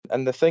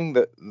And the thing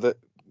that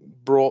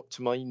brought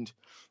to mind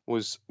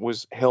was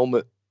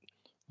Helmut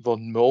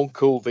von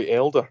Moltke the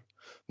Elder.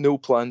 No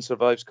plan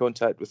survives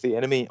contact with the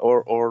enemy,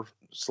 or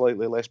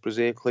slightly less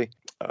prosaically,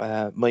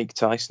 Mike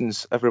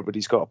Tyson's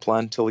everybody's got a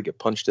plan till they get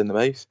punched in the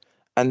mouth.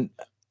 And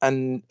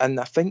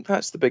I think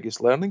that's the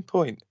biggest learning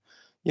point.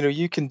 You know,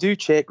 you can do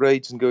check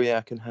rides and go, yeah,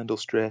 I can handle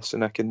stress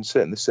and I can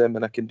sit in the sim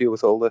and I can deal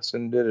with all this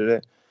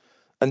and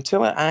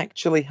until it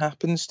actually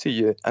happens to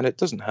you, and it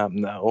doesn't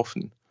happen that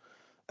often.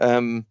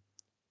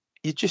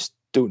 You just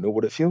don't know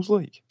what it feels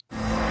like.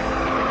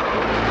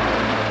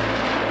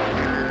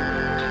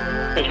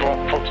 Visual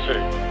on Fox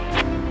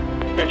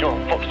 2. Visual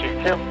on Fox 2.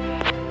 Kill.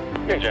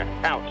 Ninja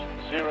out.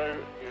 09.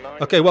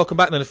 Okay, welcome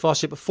back then to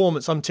Fast Ship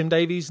Performance. I'm Tim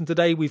Davies, and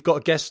today we've got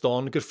a guest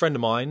on, a good friend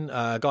of mine,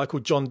 a guy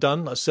called John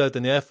Dunn, I served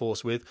in the Air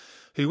Force with,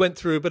 who went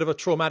through a bit of a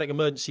traumatic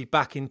emergency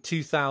back in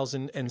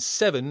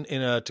 2007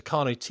 in a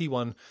Tucano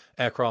T1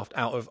 aircraft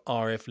out of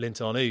RAF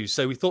Linton on Ouse.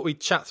 So we thought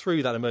we'd chat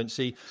through that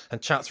emergency and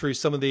chat through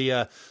some of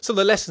the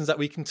lessons that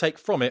we can take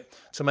from it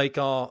to make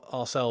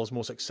ourselves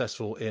more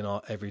successful in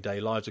our everyday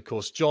lives. Of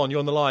course, John, you're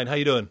on the line. How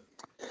you doing?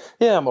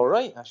 Yeah, I'm all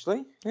right,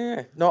 actually.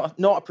 Yeah, not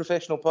a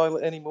professional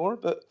pilot anymore,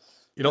 but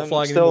you're not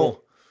flying anymore.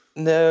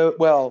 No,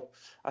 well,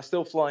 I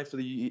still fly for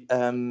the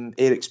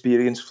Air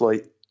Experience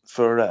flight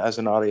as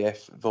an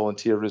RAF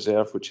volunteer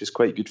reserve, which is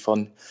quite good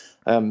fun.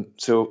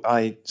 So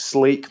I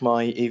slake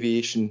my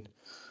aviation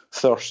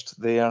thirst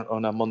there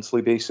on a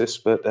monthly basis,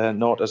 but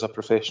not as a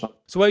professional.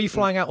 So where are you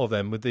flying out of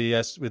then with the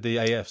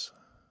AFs?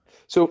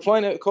 So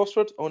flying out of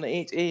Cosford on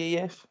 8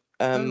 AAF,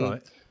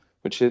 right.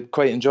 which I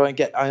quite enjoy.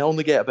 I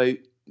only get about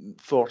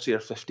 40 or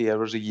 50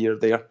 hours a year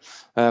there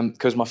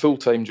because my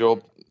full-time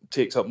job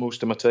takes up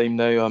most of my time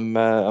now. I'm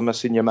a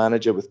senior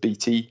manager with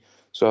BT,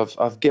 so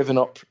I've given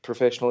up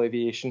professional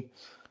aviation.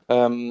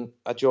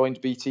 I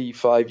joined BT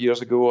 5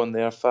 years ago on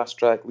their fast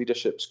track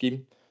leadership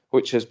scheme,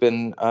 which has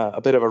been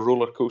a bit of a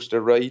roller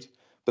coaster ride.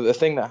 But the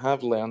thing that I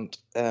have learned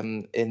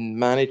in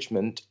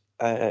management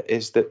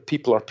is that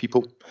people are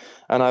people,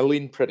 and I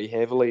lean pretty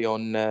heavily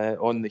on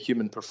the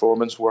human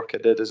performance work I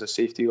did as a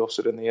safety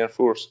officer in the Air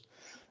Force,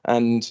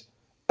 and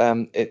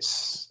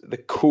it's the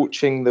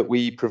coaching that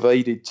we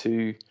provided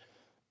to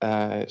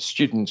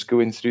students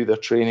going through their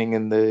training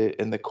in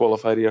the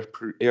qualified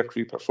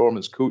aircrew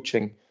performance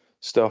coaching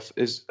stuff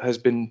has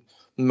been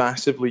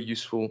massively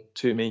useful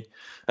to me,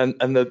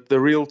 and the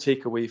real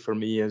takeaway for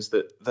me is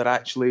that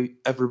actually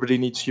everybody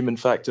needs human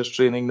factors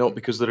training, not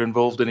because they're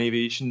involved in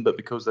aviation, but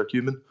because they're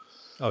human.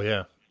 Oh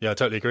yeah, I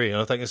totally agree,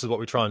 and I think this is what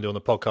we try and do on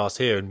the podcast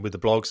here and with the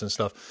blogs and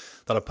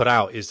stuff that I put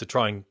out, is to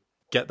try and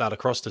get that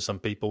across to some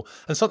people.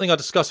 And something I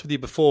discussed with you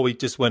before we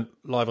just went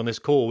live on this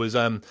call was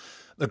a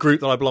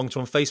group that I belong to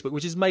on Facebook,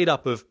 which is made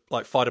up of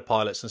like fighter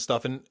pilots and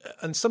stuff. And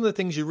some of the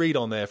things you read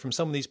on there from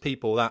some of these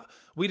people that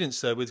we didn't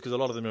serve with, because a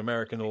lot of them are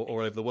American or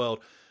all over the world,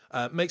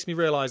 makes me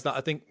realise that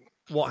I think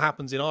what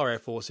happens in our Air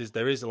Force is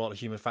there is a lot of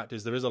human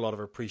factors, there is a lot of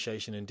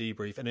appreciation and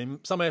debrief. And in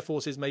some Air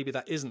Forces, maybe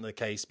that isn't the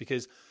case,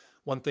 because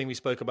one thing we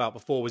spoke about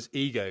before was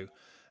ego,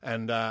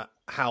 and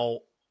how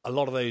a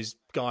lot of those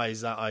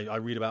guys that I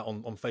read about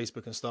on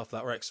Facebook and stuff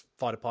that were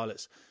ex-fighter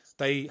pilots,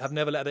 they have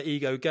never let their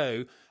ego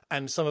go.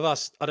 And some of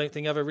us, I don't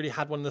think ever really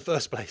had one in the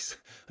first place.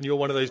 And you're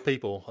one of those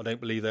people. I don't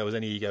believe there was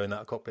any ego in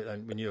that cockpit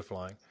when you were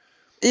flying.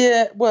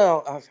 Yeah,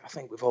 well, I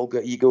think we've all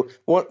got ego.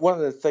 One of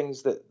the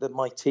things that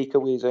my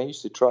takeaways, I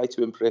used to try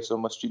to impress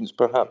on my students,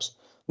 perhaps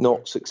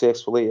not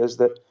successfully, is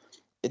that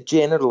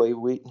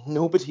generally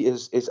nobody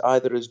is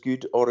either as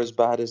good or as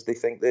bad as they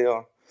think they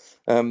are.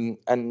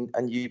 And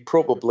you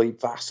probably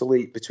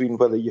vacillate between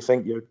whether you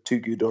think you're too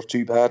good or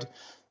too bad.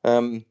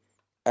 And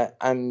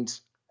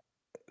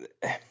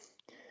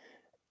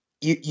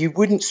you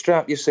wouldn't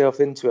strap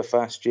yourself into a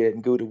fast jet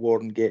and go to war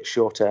and get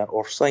shot at,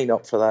 or sign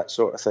up for that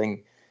sort of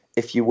thing,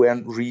 if you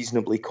weren't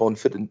reasonably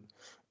confident.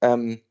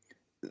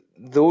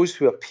 Those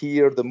who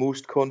appear the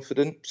most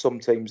confident,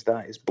 sometimes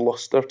that is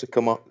bluster to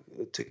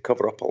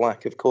cover up a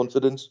lack of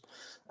confidence.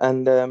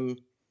 And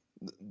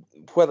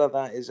whether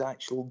that is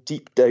actual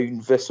deep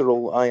down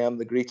visceral, I am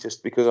the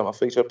greatest because I'm a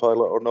fighter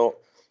pilot, or not,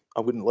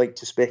 I wouldn't like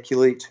to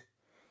speculate.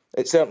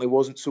 It certainly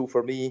wasn't so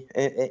for me.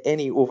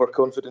 Any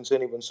overconfidence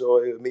anyone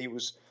saw out of me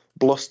was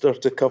bluster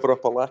to cover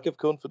up a lack of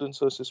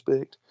confidence, I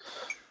suspect.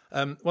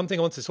 One thing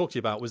I wanted to talk to you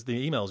about was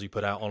the emails you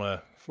put out on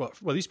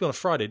they used to be on a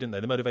Friday, didn't they?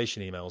 The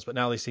motivation emails, but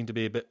now they seem to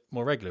be a bit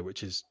more regular,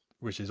 which is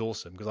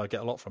awesome, because I get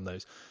a lot from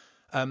those.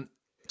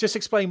 Just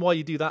explain why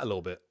you do that a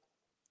little bit.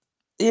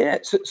 Yeah,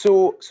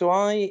 so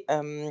I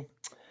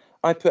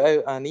put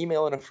out an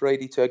email on a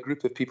Friday to a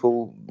group of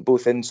people,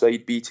 both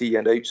inside BT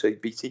and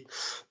outside BT,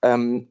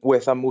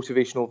 with a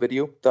motivational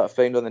video that I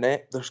found on the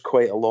net. There's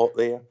quite a lot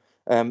there.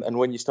 And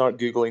when you start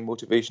Googling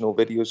motivational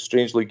videos,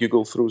 strangely,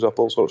 Google throws up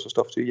all sorts of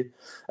stuff to you.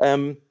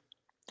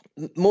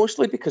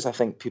 Mostly because I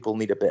think people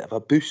need a bit of a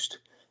boost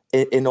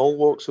in all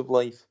walks of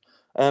life.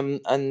 And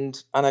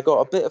I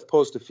got a bit of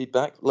positive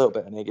feedback, a little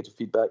bit of negative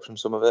feedback from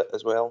some of it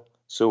as well.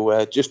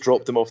 So just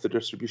dropped them off the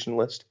distribution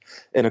list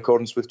in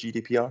accordance with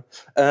GDPR.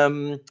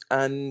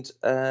 And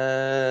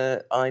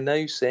I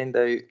now send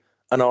out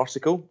an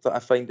article that I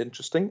find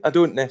interesting. I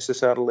don't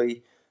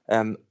necessarily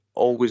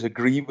always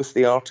agree with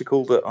the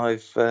article that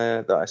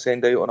I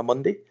send out on a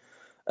Monday.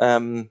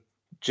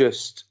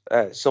 Just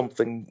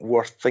something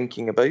worth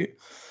thinking about.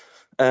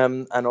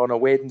 And on a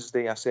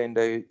Wednesday, I send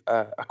out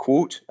a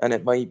quote, and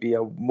it might be a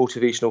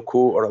motivational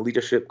quote or a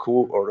leadership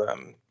quote, or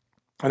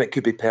and it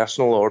could be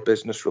personal or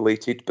business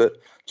related, but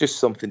just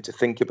something to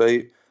think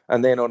about.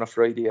 And then on a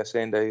Friday, I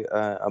send out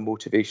a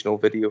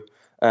motivational video.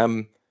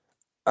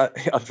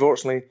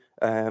 Unfortunately,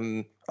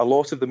 a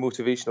lot of the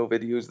motivational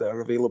videos that are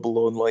available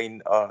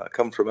online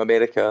come from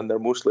America, and they're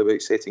mostly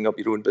about setting up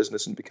your own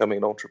business and becoming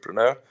an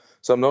entrepreneur.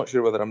 So I'm not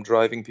sure whether I'm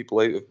driving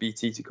people out of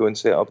BT to go and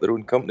set up their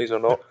own companies or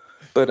not.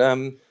 But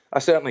I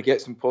certainly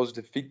get some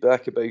positive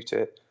feedback about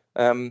it.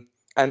 And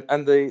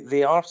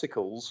the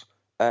articles,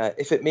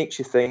 if it makes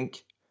you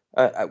think,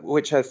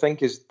 which I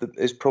think is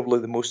probably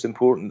the most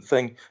important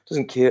thing,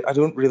 doesn't care. I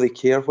don't really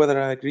care whether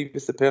I agree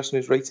with the person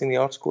who's writing the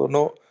article or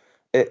not.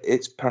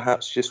 It's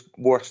perhaps just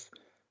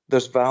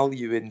there's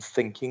value in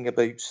thinking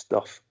about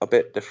stuff a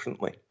bit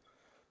differently.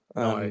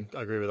 No,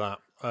 I agree with that.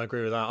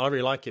 I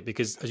really like it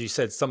because, as you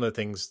said, some of the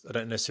things I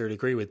don't necessarily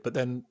agree with, but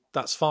then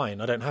that's fine.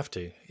 I don't have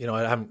to.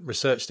 I haven't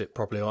researched it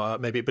properly, or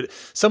maybe, but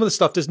some of the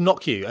stuff does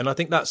knock you. And I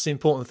think that's the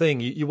important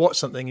thing. You watch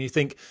something and you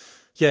think,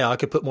 yeah, I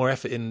could put more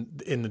effort in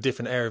a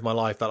different area of my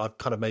life that I've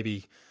kind of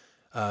maybe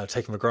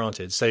taken for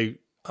granted. So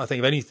I think,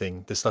 if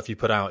anything, the stuff you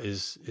put out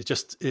is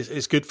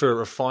good for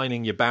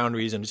refining your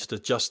boundaries and just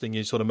adjusting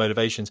your sort of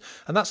motivations.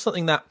 And that's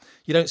something that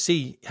you don't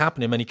see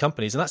happen in many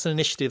companies. And that's an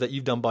initiative that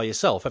you've done by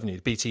yourself, haven't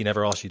you? BT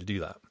never asked you to do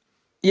that.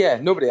 Yeah,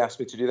 nobody asked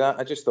me to do that.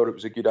 I just thought it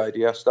was a good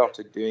idea. I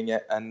started doing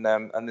it, and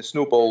the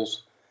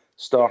snowball's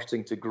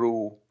starting to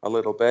grow a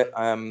little bit.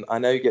 I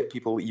now get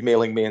people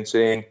emailing me and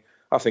saying,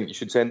 I think you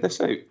should send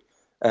this out.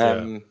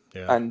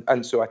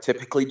 And so I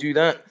typically do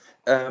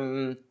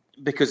that.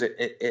 Because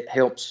it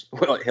helps.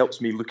 Well, it helps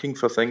me looking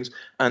for things,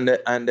 and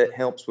it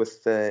helps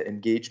with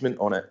engagement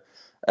on it.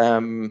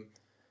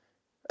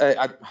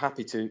 I'm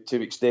happy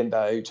to extend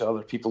that out to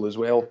other people as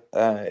well.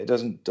 It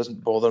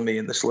doesn't bother me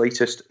in the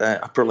slightest.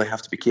 I probably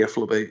have to be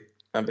careful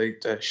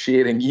about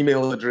sharing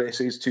email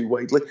addresses too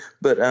widely.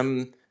 But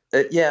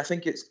I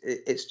think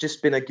it's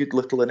just been a good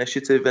little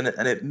initiative, and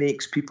it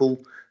makes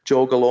people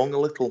jog along a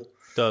little.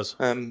 Does.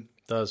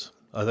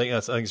 I think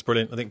it's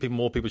brilliant. I think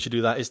more people should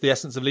do that. It's the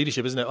essence of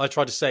leadership, isn't it? I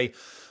tried to say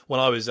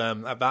when I was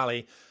at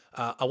Valley,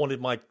 I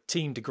wanted my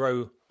team to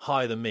grow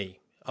higher than me.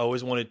 I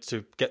always wanted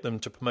to get them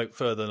to promote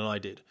further than I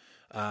did.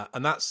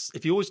 And that's,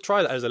 if you always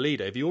try that as a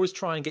leader, if you always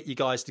try and get you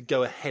guys to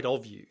go ahead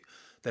of you,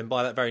 then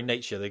by that very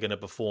nature, they're going to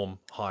perform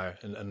higher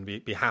and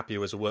be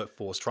happier as a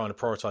workforce, trying to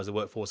prioritize the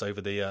workforce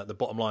over the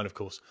bottom line, of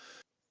course.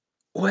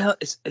 Well,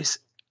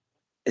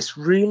 it's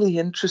really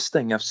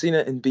interesting. I've seen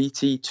it in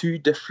BT, two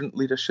different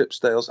leadership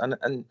styles,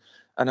 and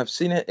I've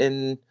seen it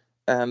in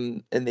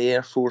the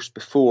Air Force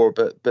before,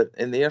 but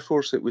in the Air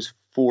Force it was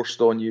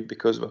forced on you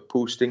because of a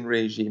posting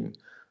regime.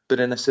 But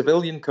in a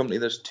civilian company,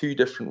 there's two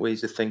different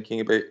ways of thinking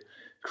about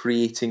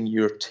creating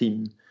your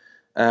team.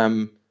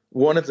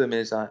 One of them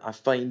is I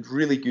find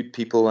really good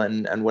people,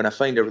 and when I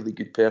find a really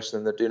good person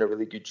and they're doing a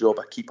really good job,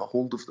 I keep a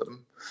hold of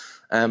them.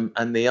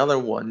 And the other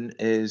one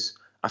is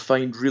I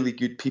find really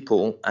good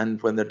people,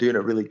 and when they're doing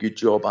a really good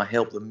job, I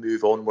help them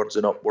move onwards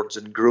and upwards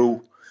and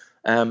grow.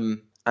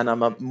 And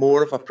I'm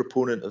more of a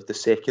proponent of the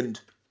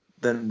second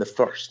than the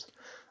first,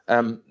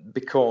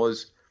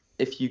 because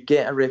if you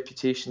get a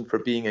reputation for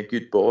being a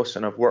good boss,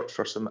 and I've worked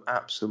for some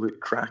absolute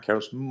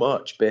crackers,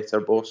 much better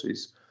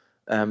bosses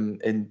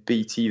in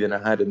BT than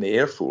I had in the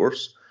Air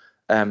Force,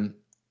 and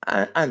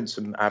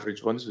some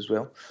average ones as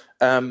well,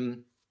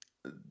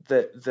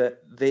 that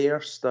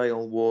their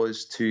style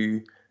was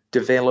to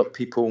develop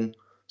people,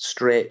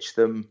 stretch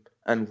them,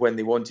 and when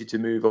they wanted to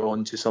move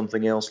on to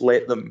something else,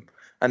 let them.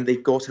 And they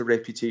got a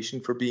reputation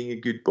for being a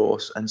good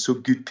boss, and so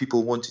good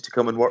people wanted to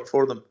come and work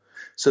for them.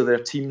 So their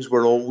teams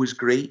were always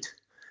great,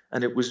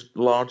 and it was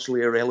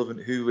largely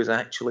irrelevant who was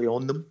actually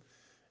on them.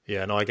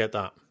 Yeah, no, I get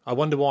that. I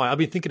wonder why. I've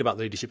been thinking about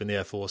leadership in the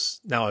Air Force.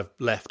 Now I've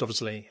left,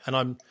 obviously,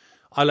 and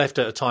I left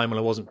at a time when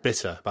I wasn't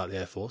bitter about the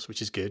Air Force,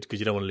 which is good because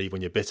you don't want to leave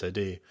when you're bitter,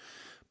 do you?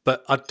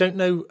 But I don't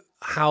know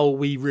how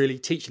we really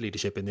teach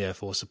leadership in the Air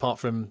Force, apart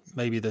from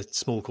maybe the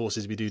small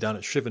courses we do down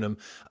at Shrivenham.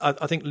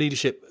 I think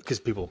leadership, because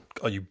people,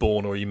 are you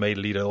born or are you made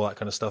a leader, all that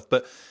kind of stuff.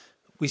 But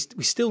we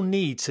still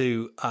need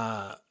to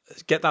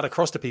get that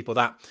across to people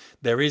that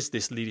there is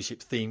this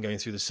leadership theme going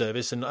through the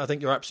service. And I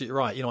think you're absolutely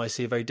right. I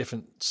see a very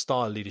different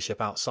style of leadership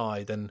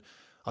outside than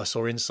I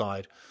saw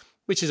inside,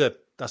 which is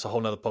that's a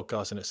whole nother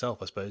podcast in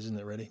itself, I suppose, isn't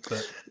it, really?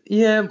 But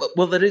yeah,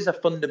 well, there is a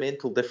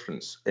fundamental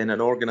difference in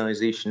an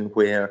organisation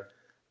where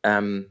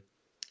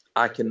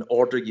I can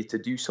order you to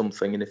do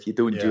something, and if you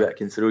don't do it, I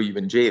can throw you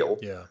in jail.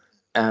 Yeah.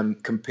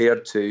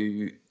 Compared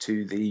to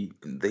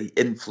the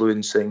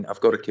influencing, I've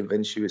got to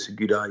convince you it's a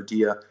good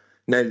idea.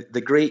 Now,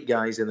 the great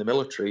guys in the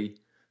military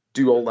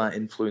do all that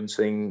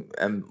influencing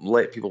and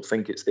let people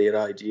think it's their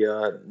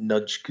idea,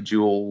 nudge,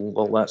 cajole,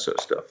 all that sort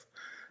of stuff.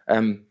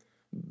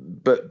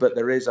 But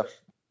there is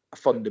a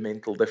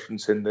fundamental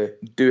difference in the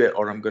do it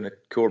or I'm going to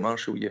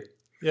court-martial you.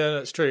 Yeah,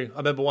 that's true. I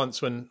remember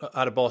once when I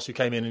had a boss who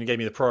came in and he gave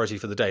me the priority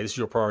for the day. This is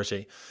your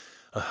priority.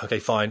 Okay,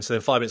 fine. So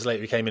then 5 minutes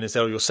later, he came in and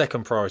said, "Oh, your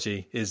second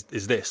priority is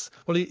this."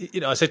 Well,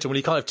 I said to him, "Well,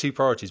 you can't have two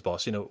priorities,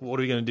 boss. What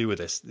are we going to do with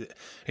this?"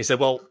 He said,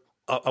 "Well,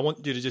 I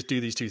want you to just do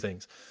these two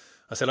things."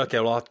 I said, "Okay,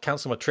 well, I'll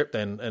cancel my trip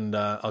then, and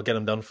I'll get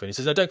them done for you." He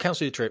says, "No, don't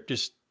cancel your trip.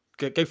 Just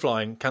go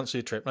flying, cancel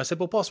your trip." And I said,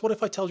 "Well, boss, what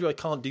if I tell you I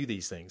can't do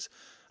these things?"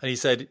 And he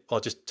said,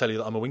 "I'll just tell you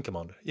that I'm a wing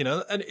commander."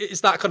 And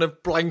it's that kind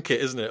of blanket,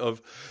 isn't it? Of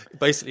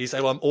basically you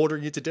say, "Well, I'm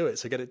ordering you to do it,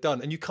 so get it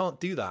done." And you can't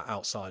do that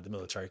outside the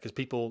military because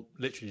people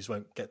literally just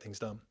won't get things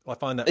done. I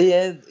find that.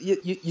 Yeah,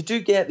 you do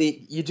get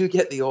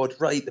the odd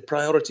right. The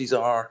priorities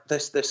are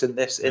this, and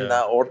this in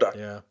that order.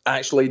 Yeah.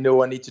 Actually,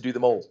 no, I need to do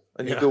them all.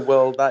 And you go,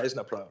 well, that isn't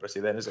a priority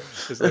then, is it?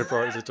 There's no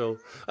priorities at all.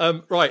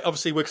 Right,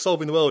 obviously we're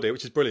solving the world here,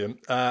 which is brilliant.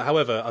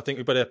 However, I think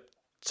we better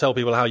tell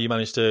people how you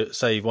managed to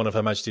save one of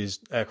Her Majesty's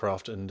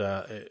aircraft, and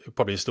it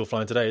probably is still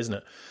flying today, isn't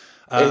it?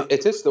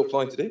 It is still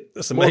flying today.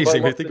 That's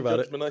amazing when you think about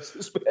it. I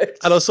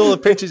suspect. And I saw the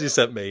pictures you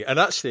sent me, and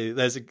actually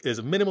there's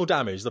a minimal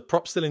damage. The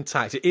prop's still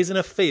intact. It is in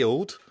a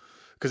field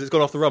because it's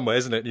gone off the runway,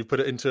 isn't it? And you put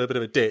it into a bit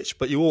of a ditch,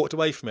 but you walked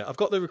away from it. I've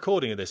got the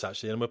recording of this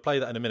actually, and we'll play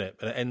that in a minute.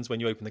 And it ends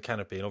when you open the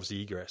canopy and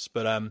obviously egress.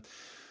 But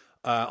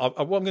what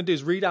I'm going to do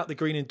is read out the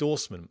green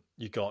endorsement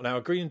you got. Now,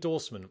 a green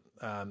endorsement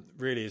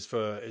really is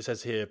it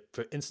says here,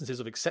 for instances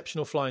of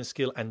exceptional flying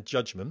skill and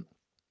judgment,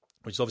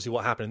 which is obviously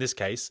what happened in this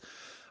case.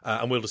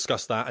 And we'll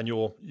discuss that and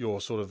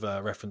your sort of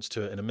reference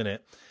to it in a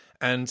minute.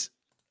 And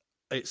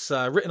it's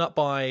written up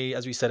by,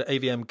 as we said,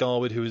 AVM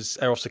Garwood, who was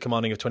Air Officer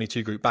Commanding of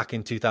 22 Group back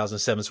in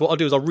 2007. So what I'll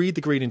do is I'll read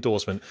the green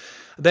endorsement.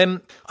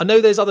 Then I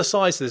know there's other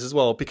sides to this as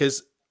well,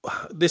 because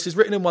this is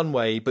written in one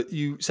way, but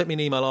you sent me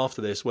an email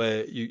after this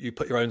where you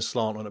put your own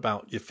slant on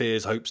about your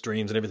fears, hopes,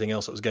 dreams, and everything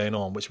else that was going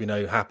on, which we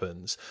know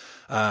happens.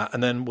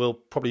 And then we'll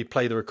probably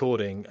play the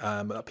recording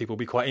that people will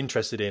be quite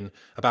interested in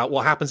about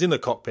what happens in the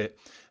cockpit.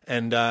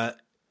 And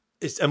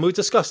we'll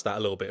discuss that a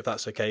little bit, if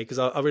that's okay, because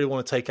I really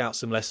want to take out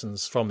some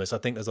lessons from this. I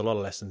think there's a lot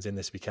of lessons in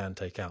this we can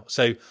take out.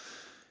 So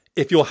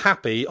if you're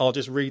happy, I'll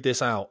just read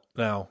this out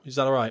now. Is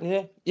that all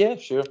right? Yeah,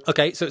 sure.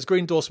 Okay, so it's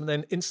green endorsement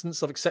then.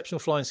 Instance of exceptional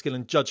flying skill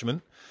and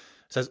judgment.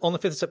 It says, on the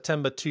 5th of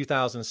September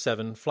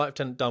 2007, Flight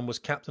Lieutenant Dunn was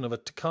captain of a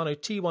Tucano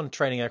T1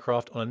 training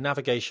aircraft on a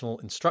navigational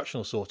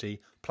instructional sortie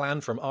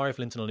planned from RAF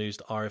Linton-on-Ouse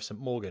to RAF St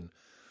Morgan.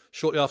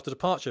 Shortly after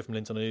departure from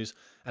Linton-on-Ouse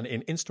and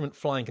in instrument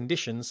flying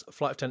conditions,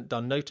 Flight Lieutenant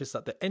Dunn noticed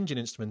that the engine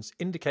instruments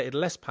indicated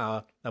less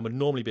power than would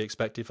normally be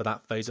expected for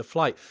that phase of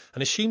flight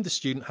and assumed the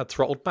student had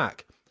throttled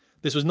back.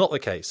 This was not the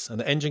case, and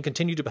the engine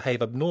continued to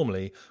behave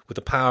abnormally, with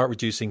the power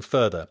reducing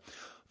further.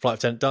 Flight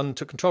Lieutenant Dunn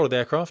took control of the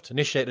aircraft,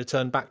 initiated a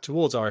turn back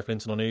towards RAF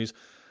Linton-on-Ouse,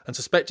 and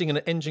suspecting an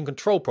engine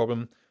control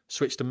problem,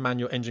 switched to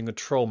manual engine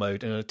control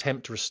mode in an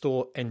attempt to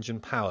restore engine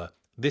power.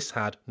 This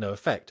had no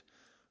effect.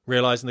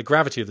 Realising the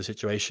gravity of the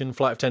situation,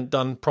 Flight Lieutenant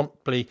Dunn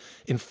promptly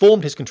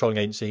informed his controlling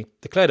agency,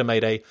 declared a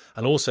mayday,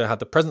 and also had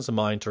the presence of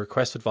mind to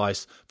request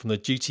advice from the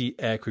duty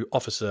aircrew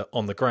officer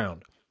on the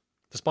ground.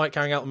 Despite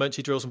carrying out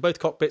emergency drills in both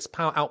cockpits,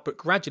 power output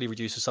gradually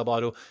reduced to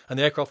sub-idle, and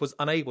the aircraft was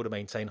unable to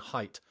maintain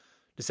height.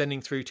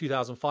 Descending through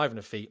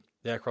 2,500 feet,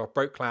 the aircraft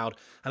broke cloud,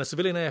 and a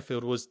civilian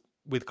airfield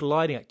with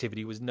gliding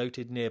activity was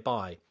noted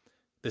nearby.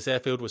 This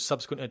airfield was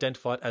subsequently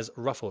identified as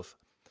Ruffworth.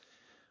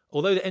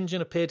 Although the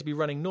engine appeared to be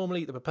running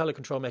normally, the propeller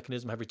control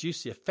mechanism had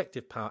reduced the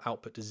effective power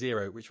output to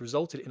zero, which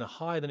resulted in a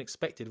higher than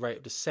expected rate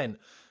of descent,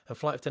 and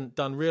Flight Lieutenant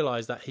Dunn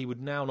realised that he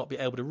would now not be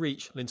able to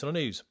reach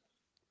Linton-on-Ouse.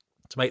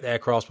 To make the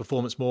aircraft's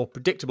performance more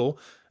predictable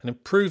and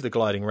improve the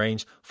gliding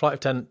range, Flight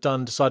Lieutenant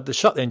Dunn decided to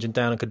shut the engine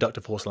down and conduct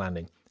a forced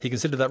landing. He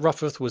considered that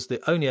Ruffworth was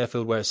the only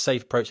airfield where a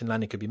safe approach and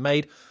landing could be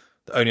made,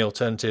 the only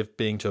alternative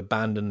being to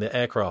abandon the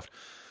aircraft.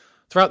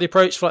 Throughout the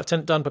approach, Flight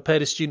Lieutenant Dunn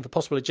prepared his student for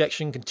possible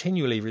ejection,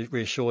 continually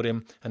reassured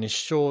him, and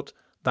ensured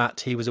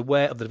that he was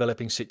aware of the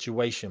developing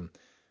situation.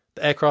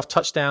 The aircraft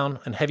touched down,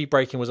 and heavy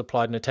braking was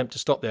applied in an attempt to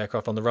stop the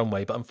aircraft on the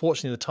runway, but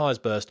unfortunately the tyres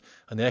burst,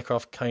 and the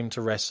aircraft came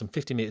to rest some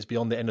 50 metres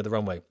beyond the end of the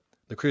runway.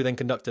 The crew then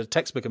conducted a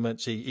textbook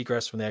emergency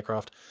egress from the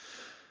aircraft,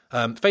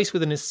 faced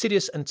with an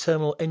insidious and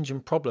terminal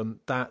engine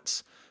problem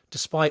that,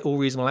 despite all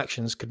reasonable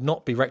actions, could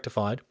not be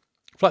rectified.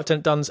 Flight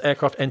Lieutenant Dunn's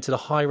aircraft entered a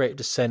high rate of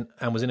descent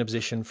and was in a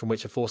position from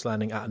which a forced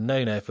landing at a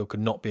known airfield could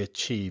not be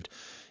achieved.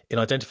 In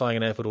identifying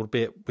an airfield,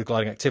 albeit with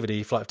gliding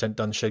activity, Flight Lieutenant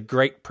Dunn showed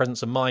great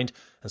presence of mind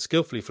and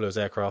skillfully flew his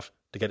aircraft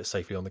to get it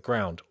safely on the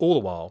ground, all the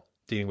while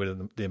dealing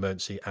with the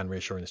emergency and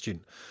reassuring the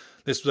student.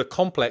 This was a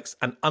complex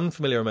and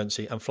unfamiliar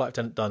emergency, and Flight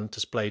Lieutenant Dunn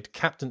displayed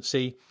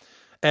captaincy,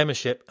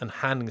 airmanship, and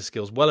handling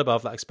skills well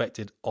above that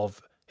expected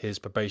of his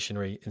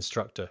probationary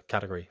instructor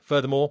category.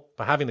 Furthermore,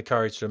 by having the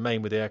courage to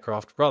remain with the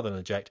aircraft rather than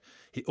eject,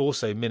 he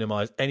also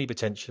minimised any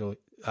potentially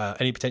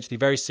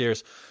very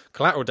serious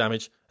collateral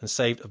damage and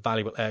saved a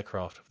valuable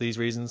aircraft. For these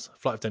reasons,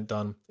 Flight Lieutenant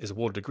Dunn is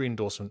awarded a green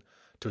endorsement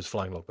to his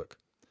flying logbook.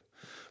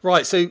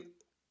 Right, so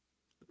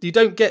you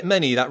don't get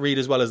many that read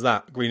as well as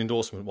that, green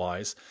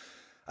endorsement-wise.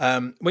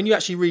 When you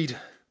actually read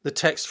the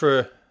text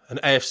for an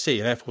AFC,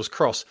 an Air Force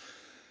Cross,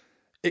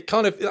 it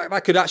kind of,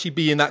 that could actually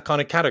be in that kind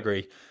of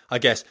category. I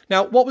guess.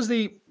 Now, what was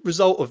the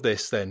result of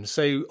this then?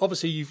 So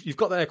obviously you've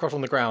got the aircraft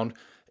on the ground.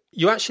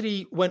 You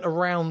actually went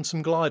around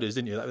some gliders,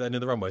 didn't you, at the end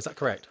of the runway? Is that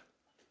correct?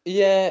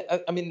 Yeah,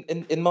 I mean,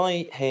 in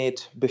my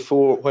head,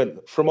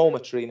 from all my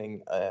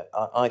training,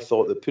 I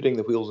thought that putting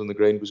the wheels on the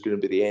ground was going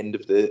to be the end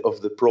of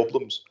the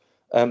problems.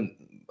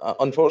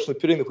 Unfortunately,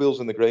 putting the wheels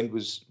on the ground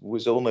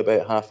was only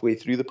about halfway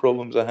through the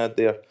problems I had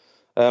there.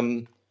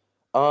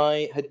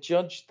 I had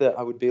judged that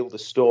I would be able to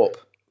stop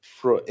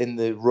in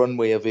the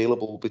runway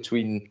available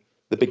between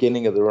the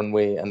beginning of the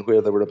runway and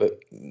where there were about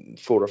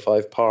 4 or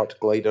 5 parked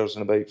gliders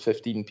and about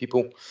 15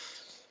 people.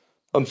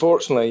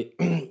 Unfortunately,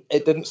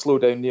 it didn't slow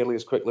down nearly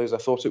as quickly as I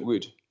thought it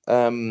would.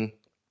 And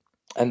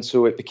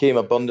so it became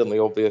abundantly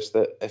obvious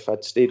that if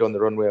I'd stayed on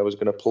the runway, I was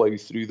going to plough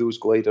through those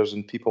gliders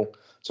and people.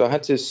 So I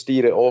had to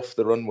steer it off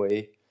the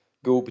runway,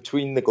 go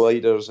between the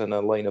gliders and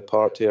a line of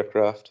parked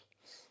aircraft,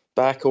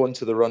 back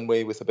onto the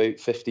runway with about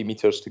 50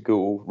 metres to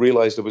go,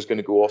 realised I was going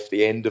to go off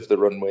the end of the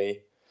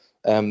runway.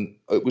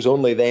 It was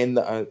only then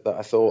that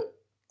I thought,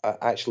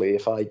 actually,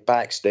 if I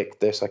backsticked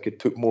this, I could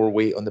put more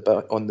weight on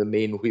the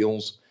main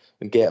wheels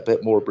and get a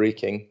bit more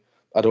braking.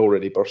 I'd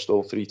already burst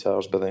all 3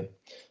 tires by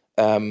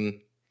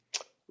then.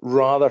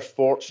 Rather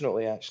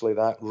fortunately, actually,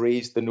 that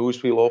raised the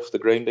nose wheel off the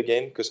ground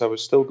again, because I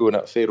was still going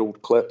at a fair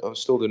old clip. I was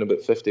still doing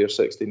about 50 or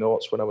 60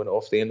 knots when I went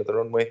off the end of the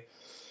runway.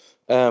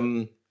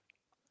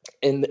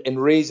 In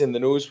raising the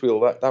nose wheel,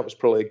 that was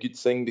probably a good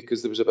thing,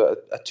 because there was about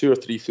a 2 or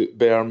 3 foot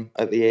berm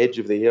at the edge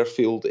of the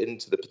airfield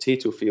into the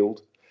potato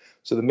field.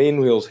 So the main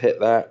wheels hit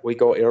that. We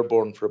got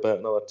airborne for about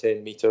another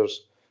 10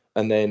 metres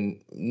and then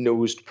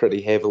nosed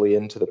pretty heavily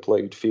into the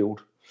ploughed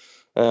field.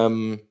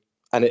 And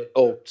it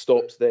all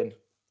stopped then,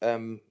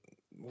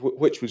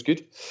 which was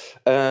good.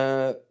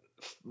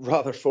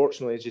 Rather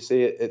fortunately, as you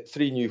say, at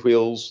 3 new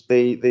wheels,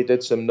 they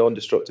did some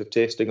non-destructive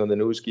testing on the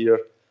nose gear,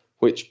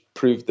 which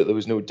proved that there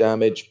was no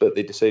damage, but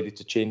they decided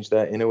to change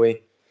that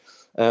anyway.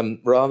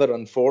 Rather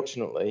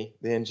unfortunately,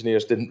 the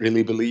engineers didn't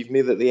really believe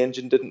me that the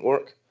engine didn't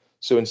work.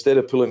 So instead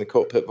of pulling the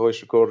cockpit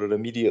voice recorder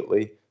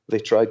immediately, they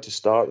tried to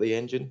start the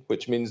engine,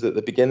 which means that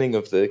the beginning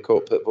of the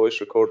cockpit voice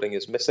recording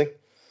is missing,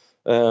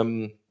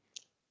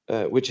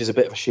 which is a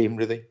bit of a shame,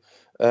 really,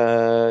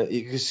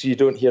 because you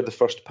don't hear the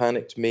first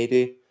panicked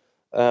mayday.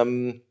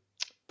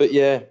 But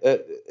yeah,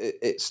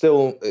 it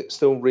still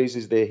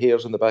raises the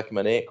hairs on the back of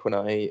my neck when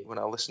I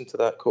listen to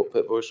that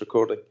cockpit voice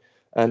recording,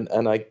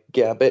 and I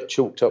get a bit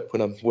choked up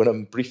when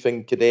I'm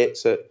briefing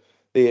cadets at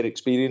their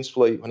experience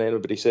flight. When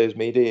anybody says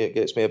mayday, it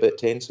gets me a bit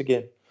tense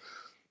again.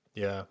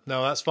 Yeah,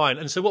 no, that's fine.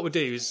 And so what we'll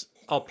do is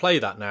I'll play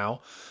that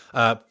now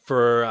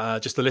for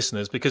just the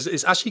listeners, because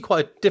it's actually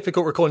quite a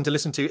difficult recording to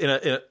listen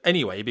to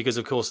anyway, because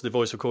of course the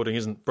voice recording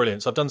isn't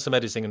brilliant. So I've done some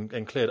editing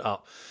and cleared it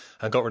up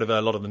and got rid of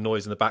a lot of the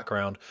noise in the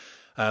background,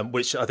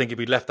 which I think if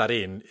we left that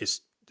in,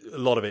 a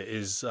lot of it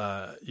is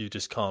you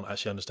just can't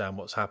actually understand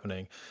what's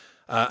happening.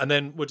 And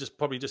then we'll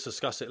probably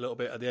discuss it a little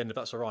bit at the end, if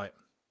that's all right.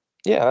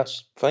 Yeah,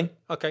 that's fine.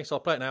 Okay, so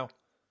I'll play it now.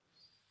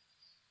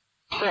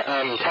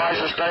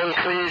 Visors down,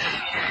 please.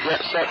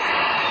 Yep, set.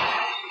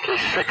 Okay,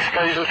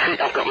 6,000 feet.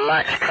 I've got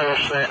max power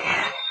set.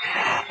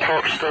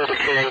 Torque still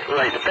decaying.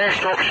 Right, the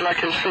best option I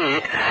can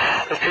see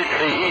is take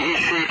the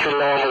EEC to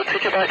normal.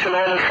 Take it back to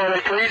normal for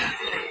me, please.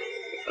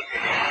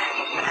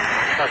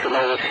 Back to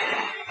normal.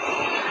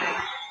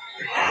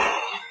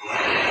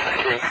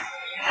 Okay.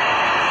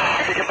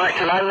 Take it back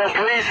to manual,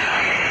 please.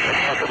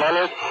 Back to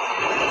manual.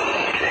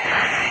 Okay.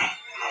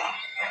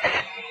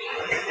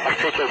 I've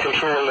taken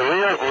control in the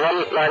rear,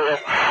 run manual.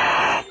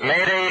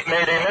 Mayday,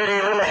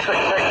 Lima 66,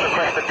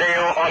 request a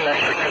Dale on this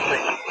frequency.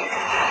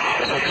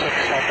 66,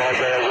 standby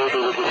there, will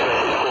be with you, sir,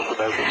 we spoke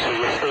about it, so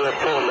you're still at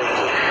 4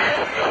 Linton,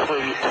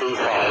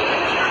 325.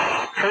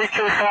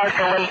 325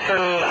 for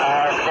Linton,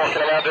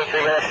 smoking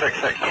emergency, Lima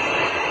 66.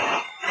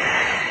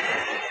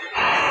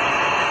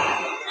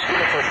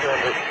 Lima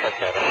 200,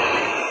 okay.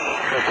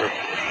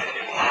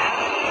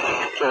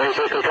 So here's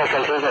the control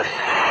control this.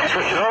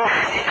 Switch it off,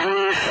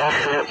 please. Off,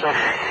 see it's off.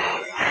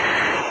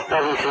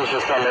 Everything's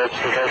just on the edge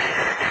to this.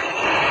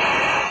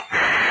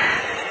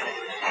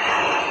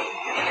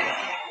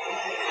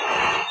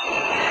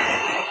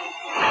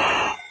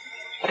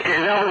 Okay,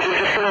 that was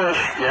just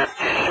finished. Yeah.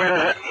 Where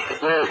is it?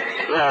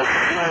 Yeah,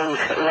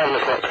 11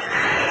 o'clock.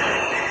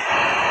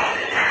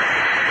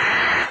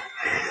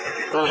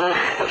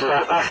 What's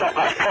that?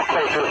 That's top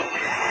control.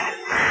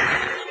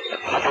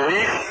 I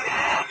believe.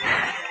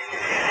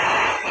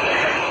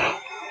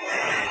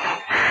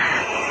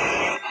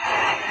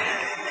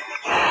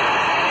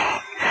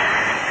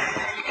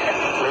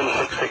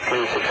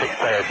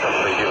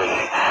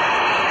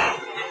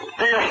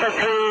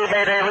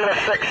 Mayday, Lima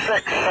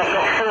 66. I've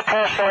got full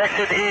power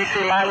selected, EEC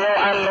manual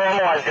and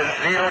normalised. It's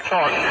 0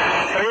 torque.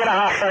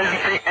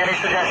 3,500 feet. Any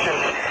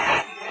suggestions?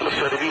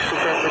 Sir, did you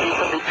suggest that you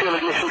put the fuel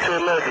ignition to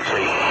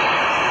emergency?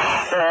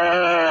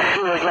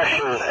 Fuel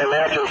ignition,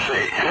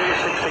 emergency. Lima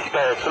 66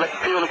 bed. Select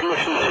fuel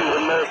ignition to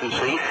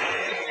emergency.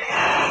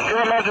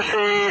 Fuel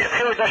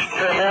ignition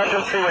to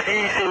emergency with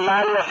EEC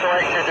manual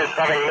selected is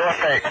having no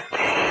effect.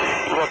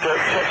 What the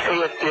check for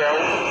your DL?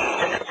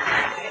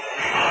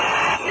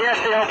 Yes,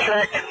 the old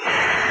check.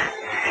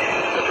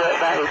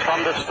 That is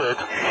understood.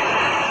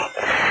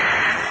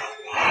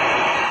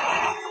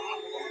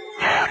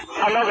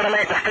 I'm not going to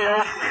make the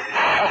field.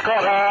 I've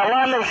got a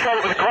landing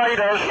site with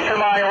gliders to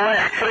my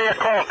left, 3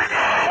 o'clock.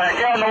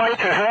 Get on the line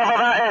to whoever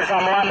that is,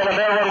 I'm landing on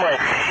their runway.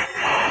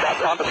 That's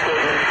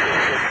understood.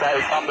 That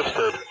is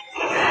understood.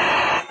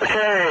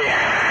 Okay.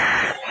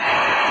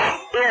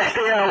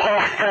 ESDL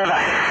off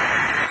feather.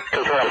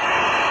 Confirm.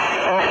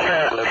 Off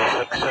feather. Level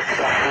 66,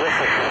 that's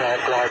terrific.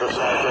 Glider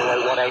site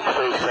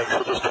 01836,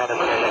 we're just trying to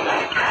clear it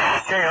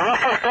now. Okay,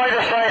 Ruffer glider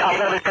site, I'm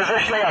going to be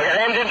positioning, I'll get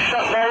engine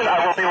shut down,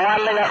 I will be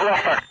landing at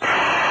Ruffer.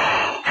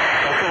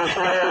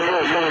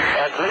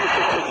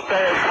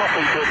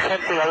 Copy to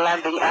attempting a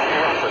landing at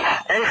Ruffer.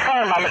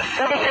 Confirm, I'm at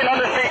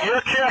 1700 feet, your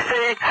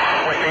QFE,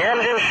 with the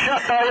engine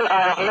shut down, I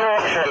have no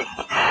option.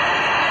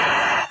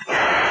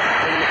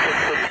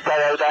 That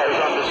is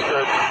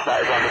understood.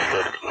 That is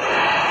understood.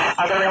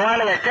 I'm going to be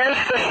landing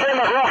against the stream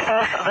at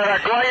Ruffer. There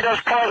are gliders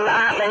pointing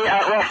at me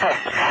at Ruffer.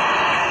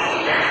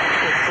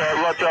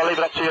 Roger, I'll leave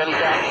it up to you. Any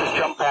doubts, just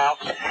jump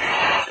out.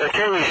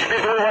 Okay,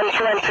 speedway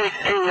 120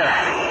 gear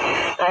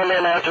on the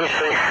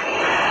emergency.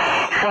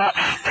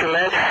 Flaps to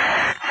lead.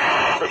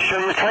 Make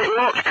sure you tighten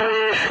locks,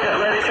 please. Get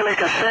ready to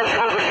make a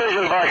sensible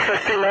decision by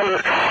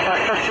 1500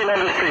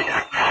 feet.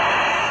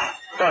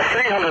 By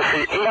 300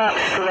 feet, laps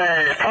to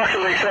the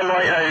parking brakes in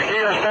right out,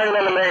 gears down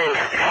on the main,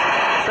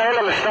 down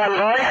on the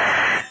standby.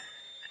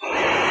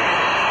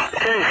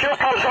 Okay,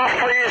 fuel pumps off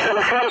please in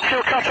the front,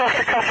 fuel cut off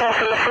to cut off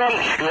in the front.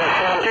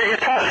 Get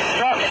your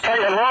straps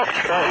tight and locked.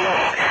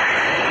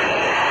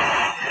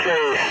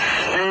 Okay,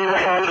 stay with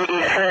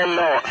 110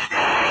 knots.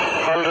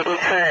 110,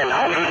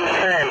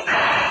 110,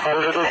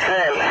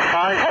 110,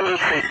 500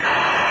 feet,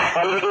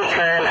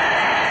 110,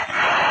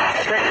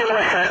 sticking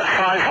with it,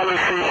 500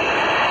 feet.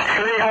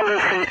 300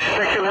 feet,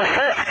 sticking with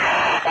it.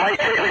 Might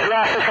take the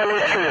grass if I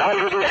need to.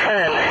 110.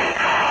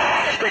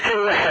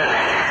 Sticking with it.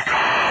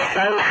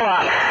 Down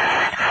flat.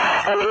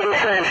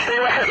 110. Stay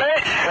with it,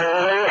 mate.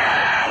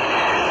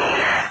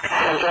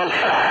 Comes on.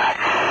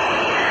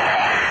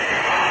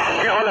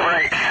 Get on the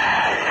brakes.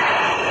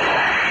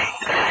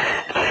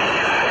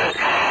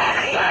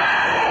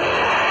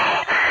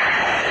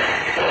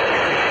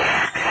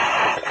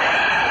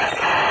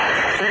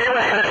 Stay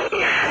with it.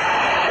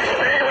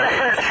 Stay with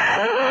it.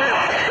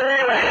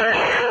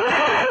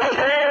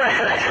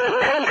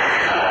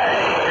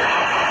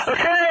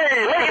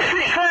 Okay, make your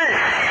seat safe.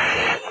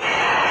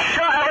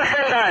 Shut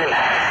everything down.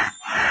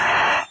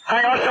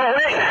 Hang on, don't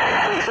wait.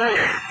 Seat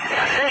safe.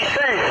 Seat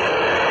safe.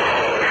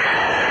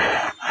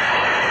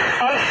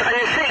 Are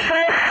you seat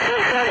safe?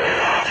 Seat safe.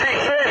 Seat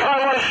safe. I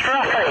want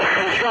strapping.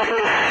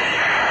 Strapping.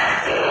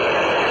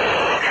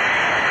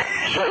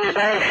 Shut you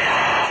down.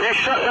 You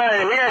shut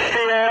down. Yes,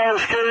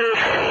 DL's good.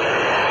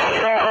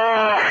 Shut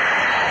off.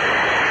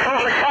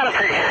 Off the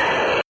canopy.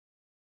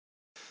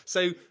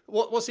 So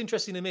what's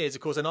interesting to me is,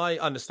 of course, and I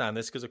understand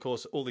this because, of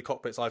course, all the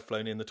cockpits I've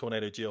flown in, the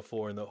Tornado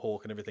GL4 and the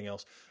Hawk and everything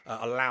else,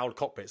 are loud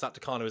cockpits. That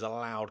Tucano is a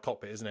loud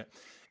cockpit, isn't it?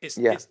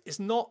 It's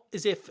not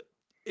as if...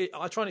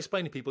 I try and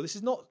explain to people, this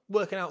is not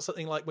working out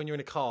something like when you're in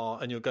a car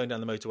and you're going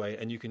down the motorway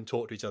and you can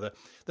talk to each other.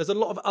 There's a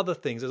lot of other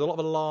things. There's a lot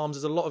of alarms.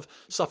 There's a lot of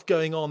stuff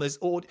going on. As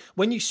soon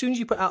as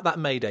you put out that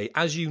Mayday,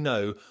 as you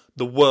know,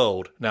 the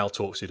world now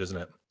talks to you, doesn't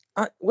it?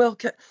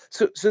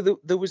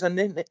 There was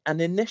an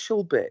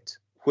initial bit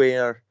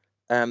where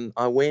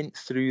I went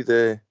through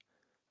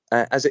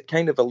as it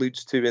kind of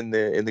alludes to in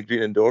the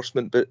green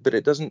endorsement, but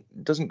it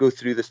doesn't go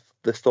through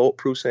the thought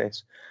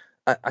process.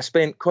 I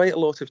spent quite a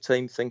lot of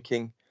time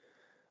thinking,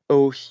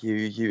 oh, Hugh,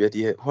 you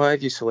idiot, why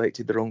have you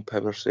selected the wrong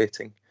power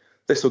setting?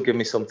 This will give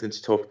me something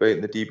to talk about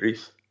in the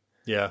debrief.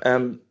 Yeah.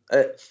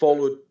 It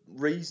followed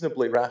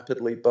reasonably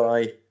rapidly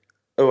by,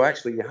 oh,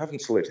 actually, you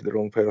haven't selected the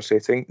wrong power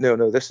setting.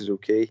 No, this is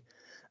okay.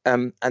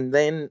 And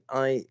then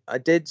I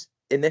did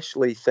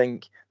initially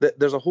think that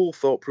there's a whole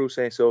thought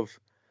process of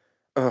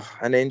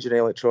an engine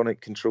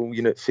electronic control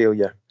unit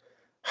failure.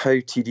 How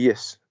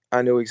tedious.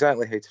 I know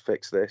exactly how to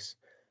fix this.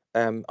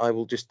 I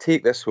will just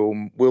take this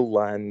home, we'll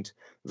land,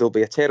 there'll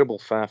be a terrible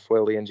faff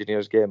while the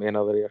engineers get me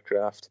another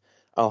aircraft.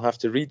 I'll have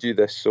to redo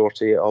this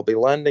sortie. I'll be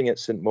landing at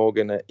St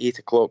Moggan at 8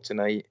 o'clock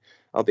tonight.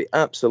 I'll be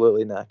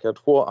absolutely knackered.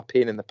 What a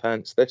pain in the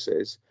pants this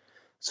is.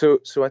 So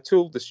I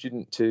told the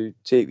student to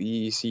take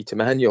the EEC to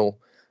manual,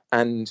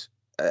 and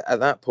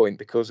at that point,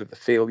 because of the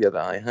failure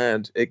that I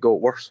had, it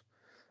got worse,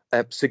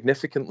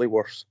 significantly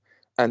worse.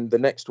 And the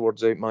next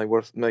words out my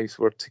mouth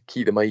were to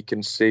key the mic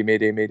and say,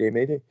 Mayday, Mayday,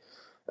 Mayday.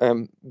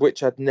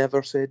 Which I'd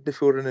never said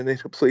before in an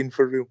aeroplane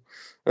for real.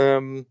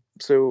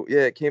 So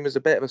yeah, it came as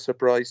a bit of a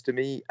surprise to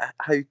me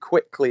how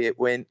quickly it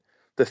went,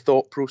 the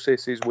thought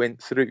processes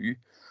went through.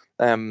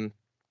 And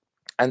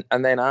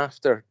then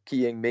after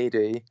keying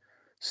Mayday,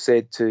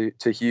 said to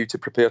Hugh to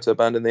prepare to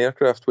abandon the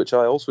aircraft, which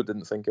I also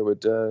didn't think I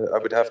would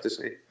have to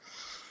say.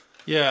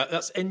 Yeah,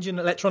 that's engine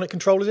electronic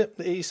control, is it,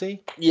 the EEC?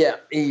 Yeah,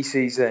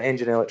 EEC's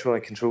engine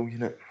electronic control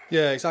unit.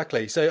 Yeah,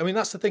 exactly. So, I mean,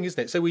 that's the thing, isn't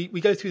it? So we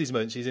go through these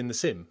emergencies in the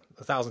sim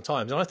 1,000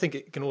 times, and I think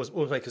it can always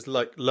make us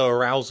like low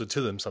arousal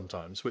to them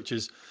sometimes, which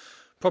is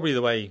probably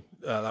the way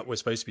that we're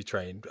supposed to be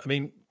trained. I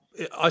mean,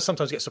 I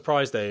sometimes get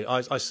surprised there.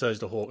 I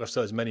surged a hawk. I've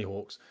surged many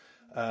hawks,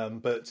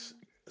 but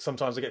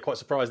sometimes I get quite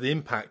surprised the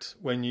impact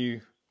when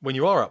you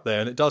are up there,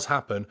 and it does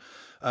happen.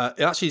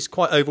 It actually is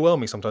quite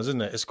overwhelming sometimes,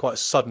 isn't it? It's quite a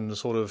sudden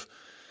sort of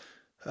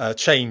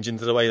change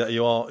into the way that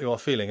you are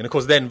feeling, and of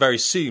course, then very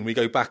soon we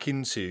go back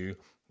into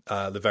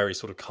the very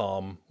sort of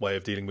calm way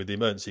of dealing with the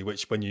emergency,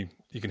 which when you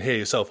can hear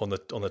yourself on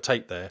the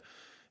tape there,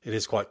 it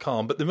is quite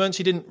calm. But the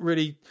emergency didn't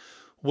really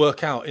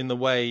work out in the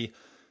way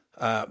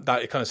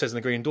that it kind of says in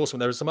the green endorsement.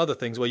 There were some other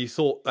things where you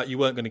thought that you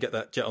weren't going to get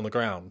that jet on the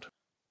ground.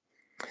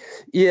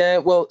 Yeah,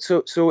 well,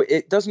 so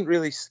it doesn't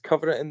really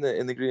cover it in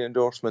the green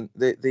endorsement.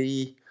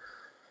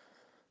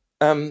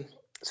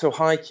 So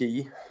high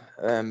key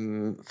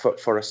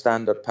for a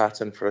standard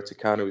pattern for a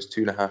Tucano is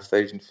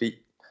 2,500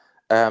 feet.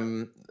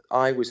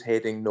 I was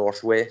heading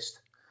northwest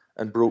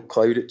and broke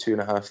cloud at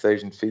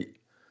 2,500 feet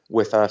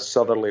with a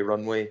southerly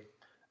runway.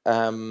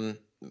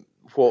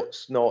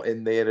 What's not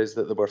in there is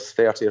that there were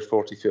 30 or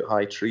 40 foot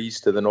high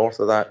trees to the north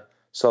of that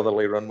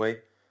southerly runway,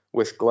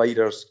 with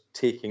gliders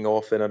taking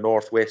off in a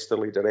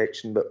northwesterly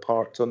direction but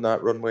parked on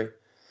that runway.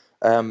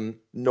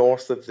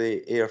 North of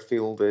the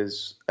airfield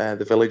is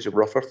the village of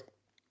Rufforth.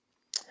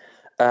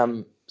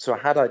 So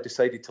had I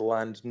decided to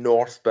land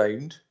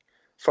northbound,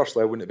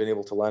 firstly I wouldn't have been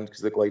able to land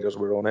because the gliders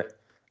were on it,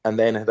 and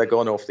then had I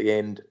gone off the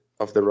end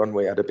of the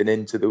runway, I'd have been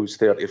into those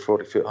 30 or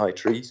 40 foot high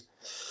trees.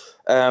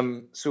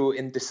 So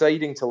in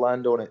deciding to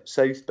land on it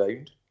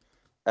southbound,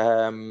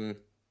 I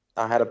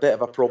had a bit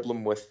of a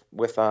problem with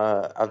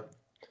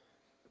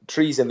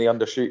trees in the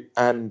undershoot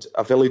and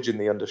a village in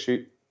the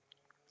undershoot.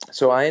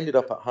 So I ended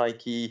up at high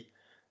key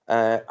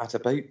at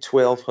about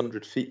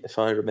 1,200 feet, if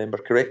I remember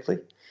correctly.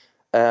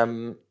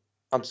 I'm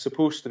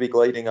supposed to be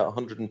gliding at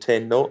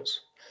 110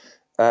 knots.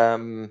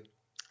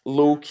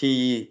 Low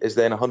key is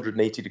then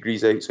 180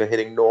 degrees out, so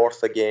heading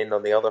north again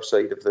on the other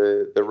side of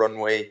the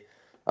runway.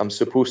 I'm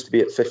supposed to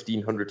be at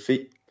 1,500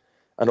 feet,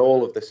 and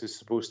all of this is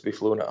supposed to be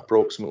flown at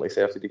approximately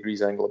 30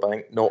 degrees angle of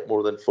bank, not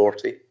more than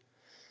 40.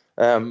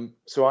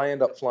 So I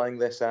end up flying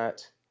this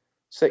at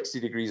 60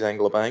 degrees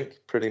angle of bank,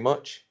 pretty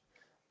much.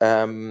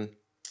 I'm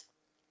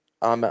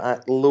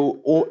at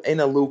in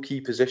a low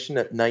key position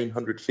at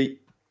 900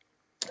 feet,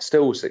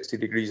 still 60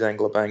 degrees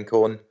angle of bank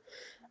on,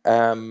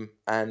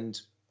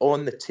 and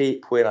on the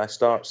tape where I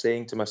start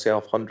saying to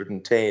myself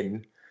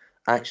 110,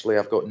 actually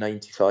I've got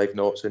 95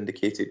 knots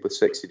indicated with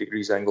 60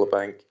 degrees angle of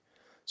bank.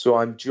 So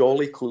I'm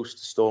jolly close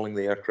to stalling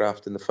the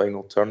aircraft in the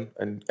final turn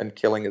and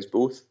killing us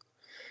both.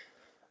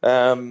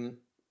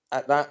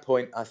 At that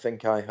point, I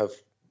think I have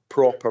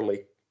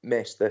properly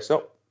messed this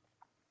up.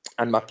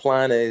 And my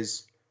plan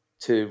is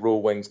to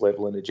roll wings,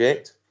 level and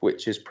eject,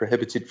 which is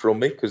prohibited from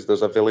me because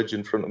there's a village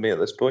in front of me at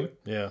this point.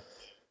 Yeah.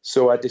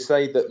 So I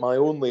decide that my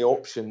only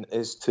option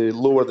is to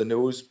lower the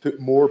nose, put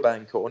more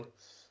bank on,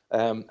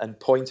 and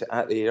point it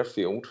at the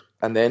airfield,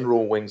 and then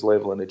roll wings,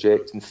 level and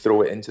eject and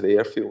throw it into the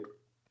airfield.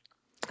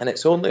 And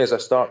it's only as I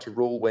start to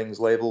roll wings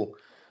level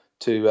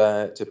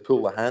to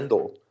pull the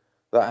handle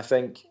that I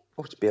think,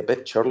 it'd be a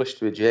bit churlish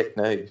to eject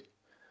now.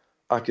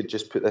 I could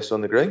just put this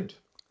on the ground.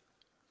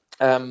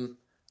 And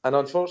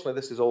unfortunately,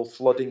 this is all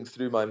flooding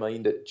through my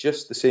mind at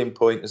just the same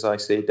point as I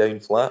say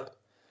down flap.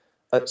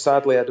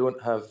 Sadly, I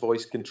don't have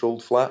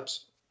voice-controlled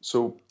flaps,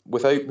 so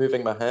without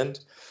moving my hand,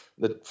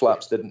 the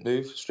flaps didn't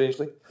move,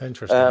 strangely.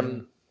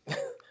 Interesting.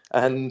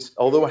 And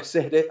although I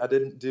said it, I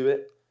didn't do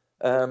it.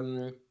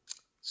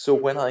 So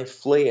when I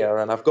flare,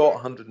 and I've got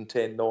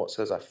 110 knots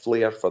as I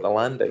flare for the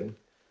landing,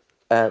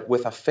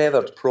 with a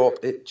feathered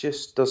prop, it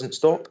just doesn't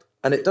stop,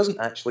 and it doesn't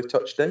actually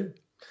touch down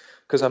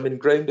because I'm in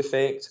ground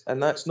effect,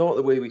 and that's not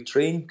the way we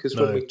train, because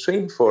when we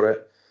train for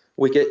it,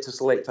 we get to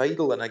select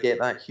idle, and I get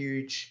that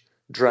huge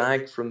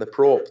drag from the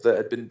prop that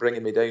had been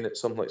bringing me down at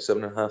something like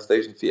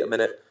 7,500 feet a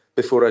minute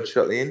before I'd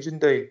shut the engine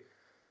down.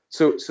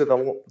 So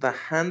the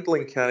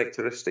handling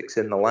characteristics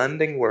in the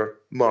landing were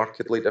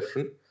markedly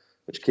different,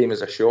 which came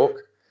as a shock.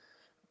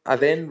 I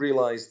then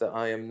realised that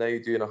I am now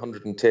doing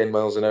 110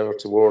 miles an hour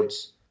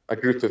towards a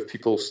group of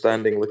people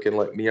standing looking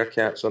like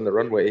meerkats on the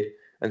runway,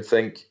 and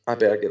think, I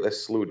better get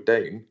this slowed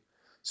down.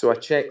 So I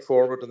check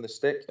forward on the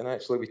stick, and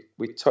actually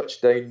we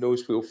touch down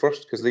nose wheel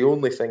first, because the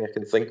only thing I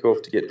can think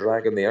of to get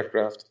drag on the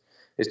aircraft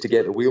is to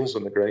get the wheels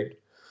on the ground.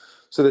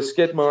 So the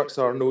skid marks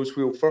are nose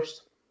wheel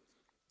first.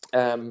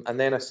 And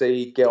then I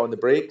say, get on the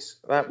brakes.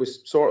 That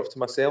was sort of to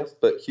myself,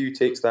 but Hugh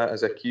takes that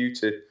as a cue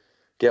to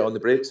get on the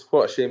brakes.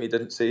 What a shame he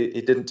didn't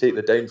take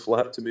the down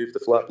flap to move the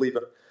flap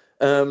lever.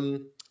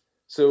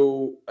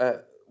 So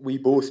we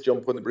both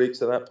jump on the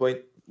brakes at that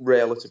point.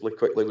 Relatively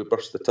quickly, we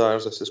burst the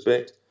tyres, I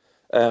suspect.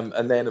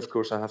 And then, of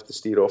course, I have to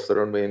steer off the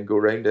runway and go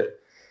round it.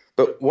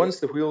 But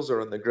once the wheels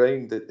are on the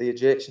ground, the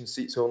ejection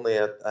seat's only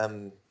a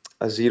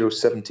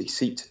 0.70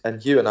 seat,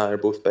 and Hugh and I are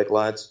both big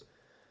lads.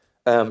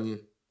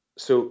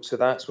 So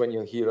that's when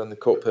you'll hear on the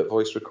cockpit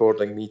voice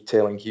recording me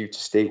telling Hugh to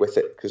stay with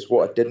it, because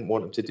what I didn't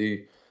want him to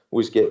do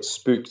was get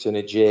spooked and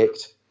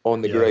eject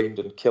on the ground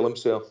and kill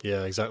himself.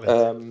 Yeah, exactly.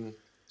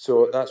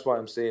 So that's why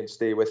I'm saying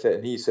stay with it,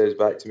 and he says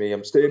back to me,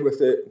 I'm staying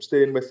with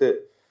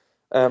it.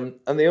 And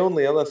the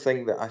only other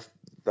thing that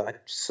I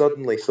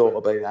suddenly thought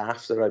about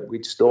after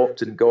we'd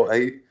stopped and got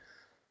out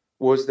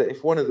was that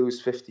if one of those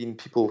 15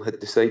 people had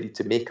decided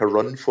to make a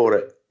run for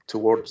it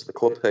towards the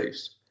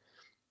clubhouse,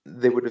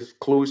 they would have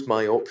closed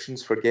my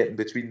options for getting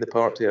between the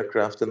parked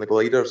aircraft and the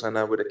gliders, and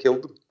I would have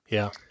killed them.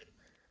 Yeah.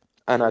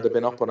 And I'd have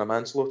been up on a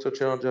manslaughter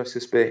charge, I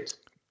suspect.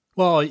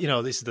 Well, you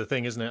know, this is the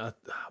thing, isn't it?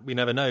 We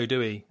never know, do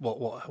we?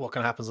 What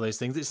can happen to those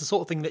things? It's the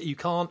sort of thing that you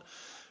can't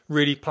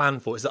really plan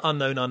for. It's the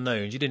unknown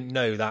unknowns. You didn't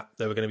know that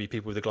there were going to be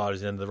people with the gliders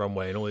at the end of the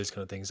runway and all these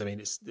kind of things. I mean,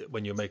 it's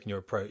when you're making your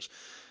approach.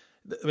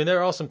 I mean,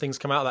 there are some things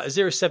come out of that.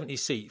 A 070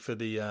 seat for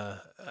the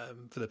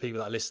people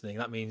that are listening.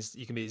 That means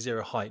you can be at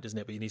zero height, doesn't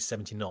it? But you need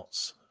 70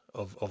 knots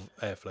of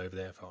airflow over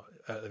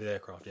the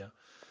aircraft.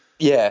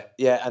 Yeah.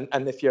 Yeah,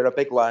 and if you're a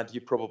big lad,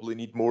 you probably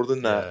need more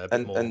than that.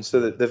 And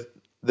so that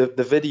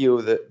the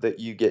video that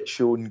you get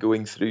shown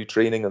going through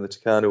training on the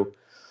Tucano,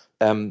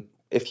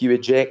 if you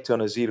eject on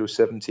a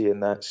 070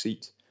 in that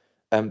seat,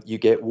 you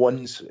get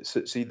one.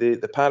 See,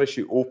 the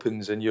parachute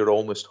opens and you're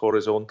almost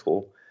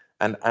horizontal,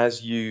 and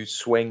as you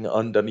swing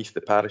underneath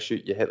the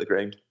parachute, you hit the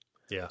ground.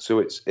 Yeah. So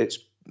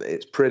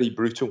it's pretty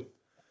brutal.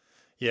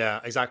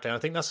 Yeah, exactly. And I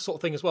think that's the sort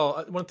of thing as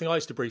well. One thing I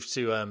used to brief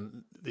to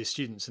the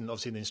students and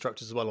obviously the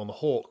instructors as well on the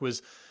Hawk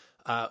was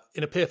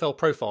in a PFL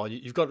profile,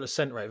 you've got a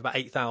descent rate of about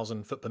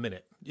 8,000 foot per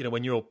minute. You know,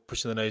 when you're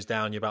pushing the nose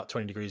down, you're about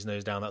 20 degrees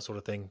nose down, that sort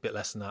of thing, a bit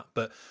less than that.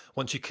 But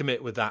once you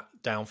commit with that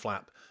down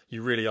flap,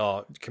 you really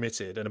are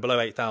committed. And below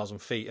 8,000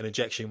 feet, an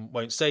ejection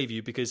won't save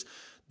you because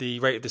the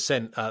rate of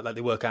descent that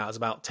they work out is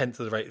about 10th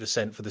of the rate of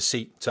descent for the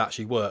seat to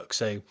actually work.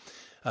 So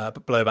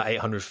below about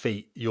 800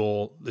 feet,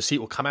 the seat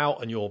will come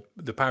out and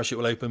the parachute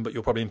will open, but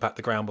you'll probably impact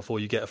the ground before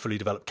you get a fully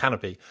developed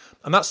canopy.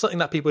 And that's something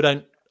that people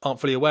aren't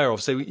fully aware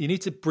of. So you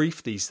need to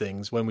brief these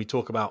things when we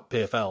talk about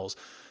PFLs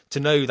to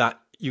know that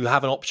you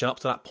have an option up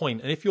to that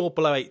point. And if you're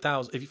below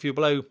 8,000, if you're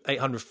below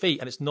 800 feet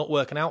and it's not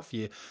working out for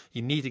you,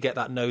 you need to get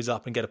that nose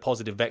up and get a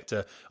positive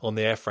vector on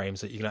the airframe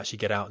so that you can actually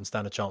get out and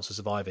stand a chance of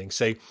surviving.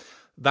 So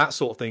that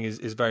sort of thing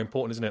is very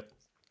important, isn't it?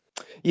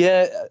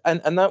 Yeah,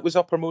 and that was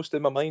uppermost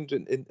in my mind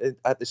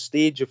at the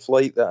stage of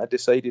flight that I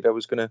decided I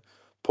was going to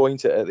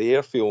point it at the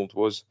airfield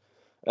was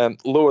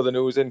lower the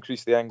nose,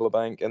 increase the angle of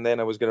bank, and then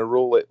I was going to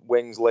roll it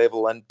wings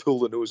level and pull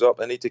the nose up.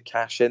 I need to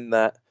cash in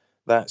that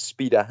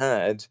speed I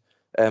had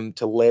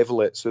to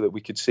level it so that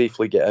we could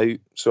safely get out.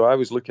 So I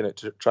was looking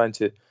at trying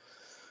to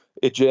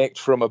eject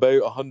from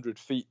about 100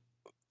 feet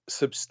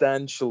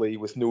substantially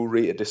with no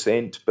rate of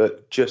descent,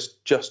 but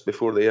just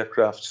before the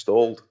aircraft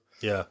stalled.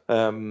 Yeah.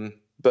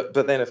 But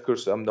then of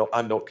course I'm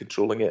not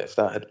controlling it. If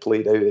that had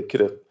played out, it could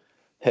have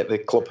hit the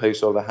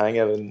clubhouse or the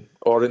hangar,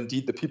 or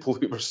indeed the people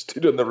who were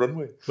stood on the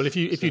runway. Well, if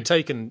you'd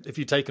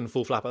taken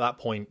full flap at that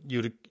point,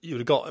 you'd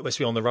have got,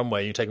 especially on the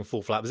runway, you'd taken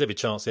full flap. There's every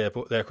chance the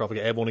aircraft would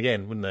get airborne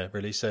again, wouldn't there?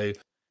 Really, so.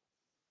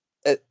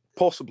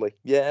 Possibly,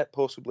 yeah,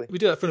 possibly. We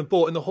do that for an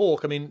abort in the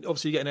Hawk. I mean,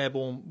 obviously you're getting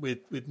airborne with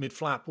mid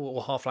flap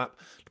or half flap,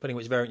 depending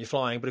which variant you're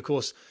flying. But of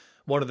course,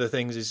 one of the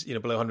things is, you know,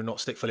 below 100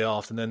 knots, stick fully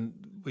aft, and then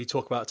we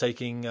talk about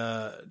taking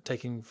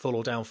full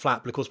or down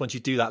flap. But of course, once you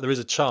do that, there is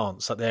a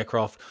chance that the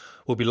aircraft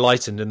will be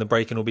lightened and the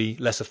braking will be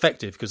less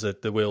effective because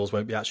the wheels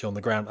won't be actually on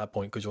the ground at that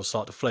point because you'll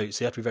start to float.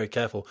 So you have to be very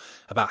careful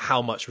about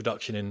how much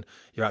reduction in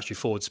your actual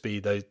forward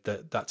speed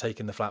that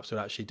taking the flaps would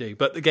actually do.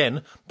 But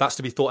again, that's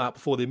to be thought out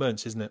before the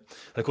emergence, isn't it?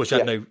 And of course, you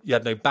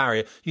had no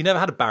barrier. You never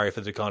had a barrier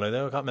for the Tucano,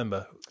 though. I can't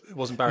remember. It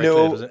wasn't barrier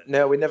cleared, was it?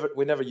 No, we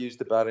never used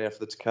the barrier for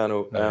the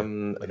Tucano.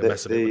 No, like a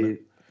mess of it, wouldn't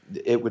it?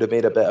 It would have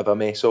made a bit of a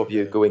mess of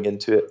you going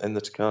into it in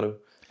the Tucano.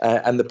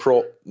 And the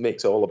prop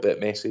makes it all a bit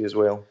messy as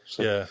well.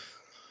 So. Yeah.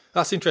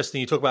 That's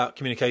interesting. You talk about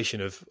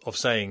communication of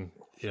saying,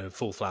 you know,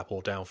 full flap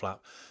or down flap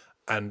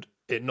and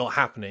it not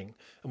happening.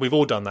 And we've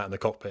all done that in the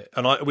cockpit.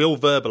 And we all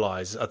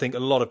verbalise. I think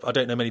I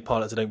don't know many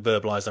pilots that don't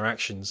verbalise their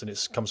actions, and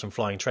it comes from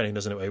flying training,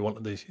 doesn't it? Where you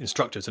want the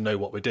instructor to know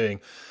what we're doing.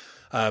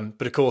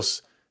 But of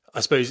course,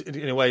 I suppose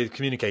in a way of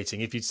communicating,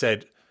 if you'd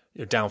said, you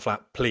know, down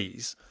flap,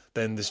 please,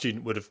 then the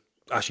student would have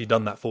actually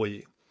done that for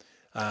you.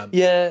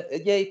 Yeah,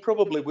 he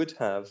probably would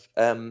have.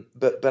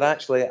 But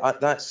actually,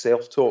 that's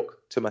self-talk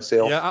to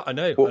myself. Yeah, I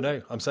know.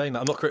 I'm saying that.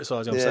 I'm not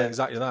criticising. I'm saying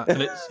exactly that.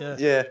 And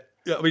it's yeah.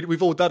 I mean,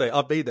 we've all done it.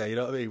 I've been there. You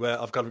know what I mean?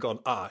 Where I've kind of gone,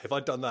 if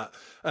I'd done that.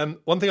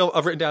 One thing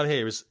I've written down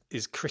here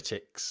is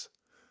critics,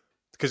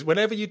 because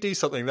whenever you do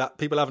something that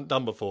people haven't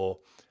done before,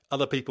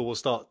 other people will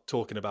start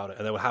talking about it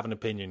and they will have an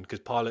opinion, because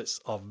pilots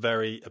are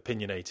very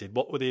opinionated.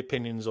 What were the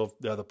opinions of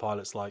the other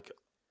pilots like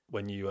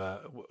when you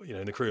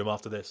in the crew room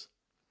after this?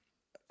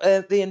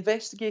 The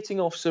investigating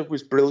officer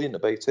was brilliant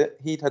about it.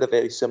 He'd had a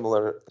very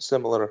similar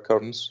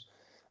occurrence,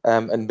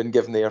 and been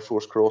given the Air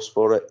Force Cross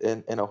for it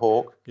in a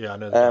Hawk. Yeah, I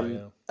know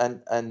that guy,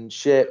 And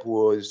Shep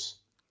was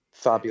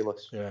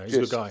fabulous. Yeah, he's a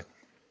good guy.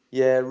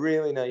 Yeah,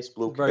 really nice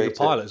bloke. Very good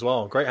pilot as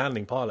well. Great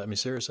handling pilot. I mean,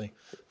 seriously,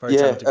 very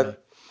talented guy.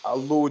 A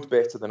load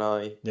better than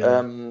I.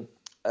 Yeah.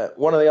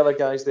 One of the other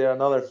guys there,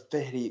 another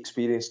very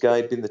experienced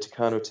guy, been the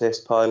Tucano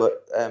test pilot,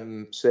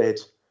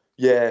 said,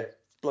 "Yeah,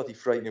 bloody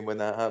frightening when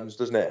that happens,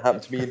 doesn't it? It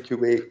happened to me in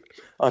Kuwait.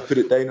 I put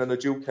it down on a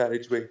dual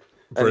carriageway."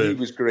 And he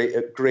was great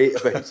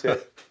about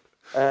it.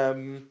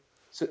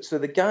 So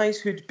the guys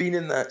who'd been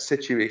in that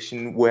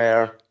situation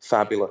were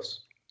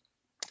fabulous.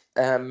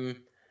 The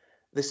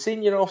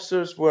senior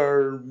officers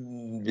were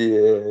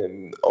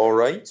all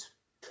right,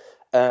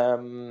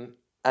 and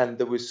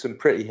there was some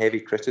pretty heavy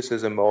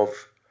criticism of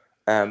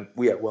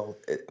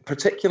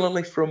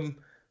particularly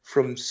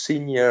from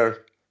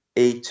senior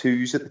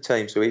A2s at the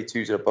time. So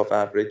A2s are above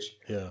average.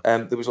 Yeah.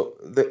 There was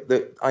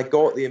I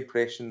got the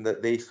impression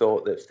that they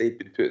thought that if they'd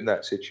been put in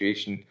that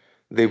situation,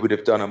 they would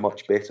have done a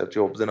much better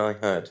job than I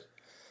had.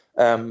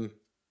 And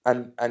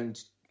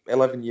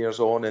 11 years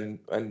on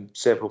and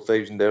several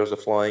thousand hours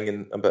of flying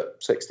and about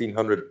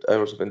 1,600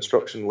 hours of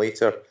instruction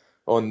later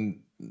on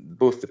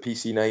both the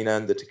PC9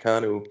 and the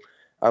Tucano,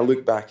 I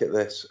look back at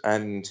this,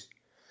 and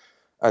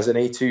as an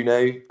A2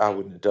 now, I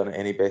wouldn't have done it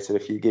any better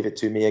if you gave it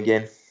to me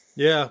again.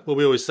 Yeah, well,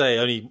 we always say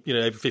only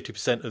over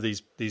 50% of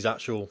these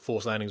actual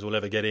forced landings will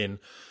ever get in.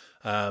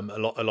 A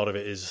lot of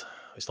it is,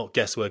 it's not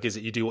guesswork, is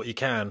it? You do what you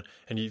can,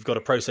 and you've got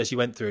a process you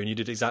went through, and you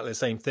did exactly the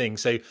same thing.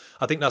 So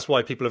I think that's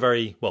why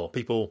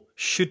people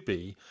should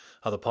be,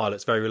 other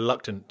pilots, very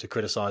reluctant to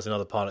criticise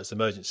another pilot's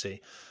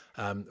emergency.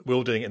 We're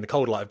all doing it in the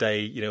cold light of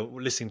day,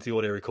 listening to the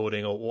audio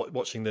recording or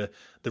watching the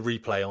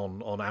replay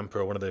on AMPA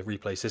or one of the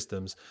replay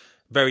systems.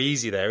 Very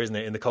easy there, isn't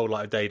it, in the cold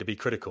light of day to be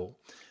critical.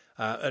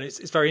 And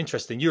it's very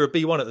interesting. You were a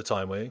B1 at the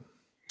time, were you?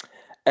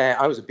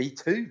 I was a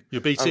B2.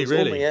 You're B2,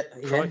 really?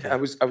 I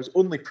was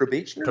only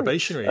probationary.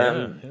 Probationary,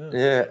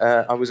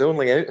 I was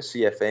only out of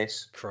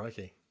CFS.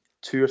 Crikey.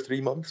 2 or 3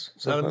 months.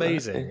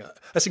 Amazing. Like that.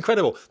 That's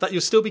incredible. That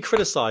you'll still be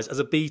criticised as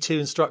a B2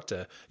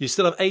 instructor. You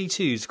still have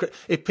A2s.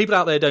 If people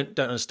out there don't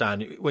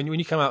understand, when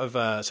you come out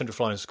of Central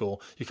Flying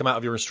School, you come out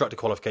of your instructor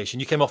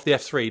qualification. You came off the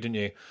F3, didn't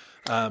you?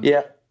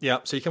 Yeah. Yeah.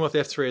 So you came off the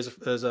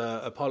F3 as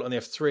a pilot on the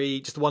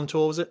F3. Just the one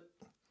tour, was it?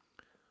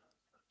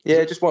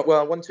 Yeah, just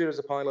one tour as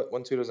a pilot,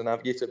 one tour as a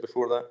navigator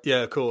before that.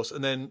 Yeah, of course.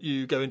 And then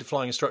you go into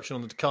flying instruction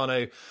on the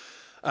Tucano.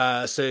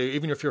 So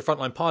even if you're a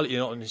frontline pilot, you're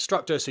not an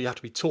instructor, so you have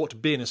to be taught to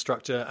be an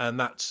instructor, and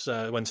that's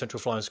when Central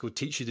Flying School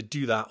teach you to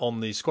do that on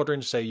the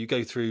squadron. So you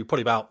go through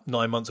probably about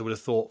 9 months, I would have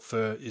thought,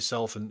 for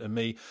yourself and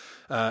me,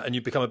 and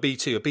you become a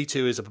B2. A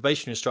B2 is a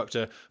probationary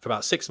instructor for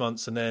about 6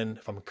 months, and then,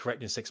 if I'm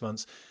correct, in 6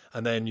 months,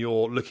 and then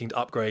you're looking to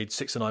upgrade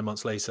 6 or 9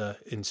 months later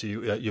into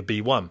your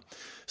B1.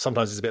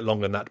 Sometimes it's a bit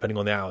longer than that, depending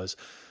on the hours.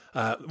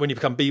 When you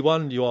become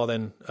B1, you are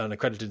then an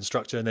accredited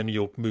instructor, and then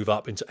you'll move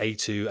up into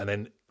A2, and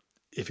then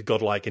if you're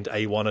godlike into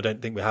A1. I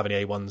don't think we have any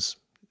A1s.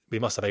 We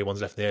must have A1s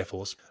left in the Air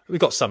Force. We've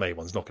got some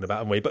A1s knocking about,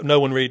 haven't we? But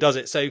no one really does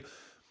it. So,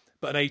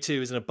 but an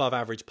A2 is an above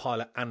average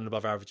pilot and an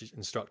above average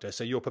instructor.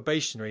 So you're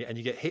probationary and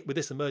you get hit with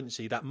this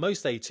emergency that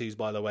most A2s,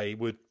 by the way,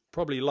 would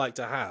probably like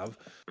to have.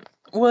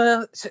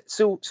 Well,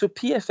 so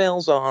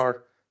PFLs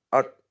are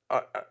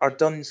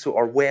done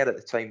or were at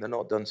the time. They're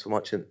not done so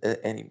much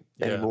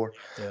anymore.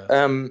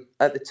 Yeah.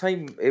 At the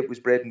time, it was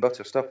bread and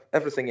butter stuff.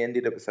 Everything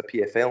ended up with a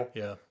PFL.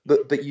 Yeah.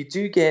 But you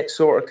do get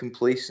sort of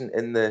complacent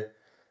in the,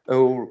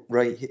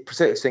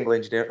 particularly single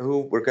engineer.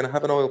 We're going to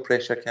have an oil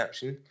pressure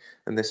caption,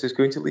 and this is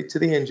going to lead to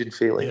the engine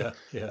failing. Yeah.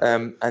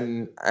 Yeah.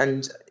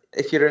 And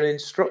if you're an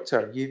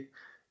instructor,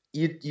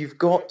 you've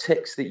got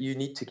ticks that you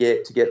need to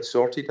get the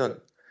sortie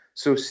done.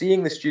 So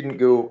seeing the student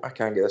go, I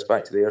can't get this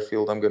back to the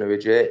airfield, I'm going to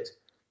eject,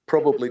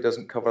 probably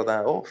doesn't cover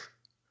that off.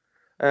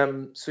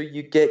 So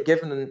you get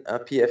given a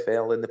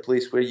PFL in the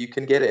place where you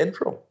can get it in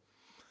from.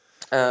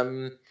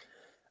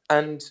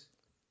 And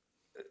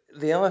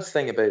the other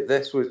thing about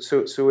this was,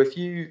 so if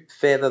you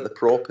feather the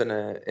prop in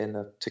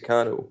a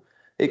Tucano,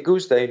 it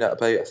goes down at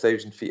about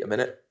 1,000 feet a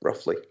minute,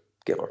 roughly,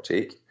 give or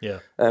take. Yeah.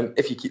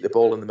 If you keep the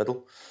ball in the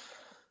middle.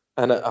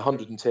 And at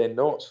 110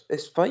 knots,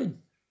 it's fine.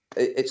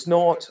 It's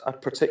not a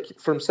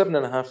particular, from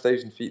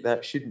 7,500 feet,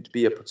 that shouldn't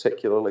be a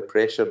particularly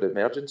pressured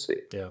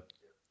emergency. Yeah.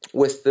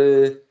 With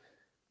the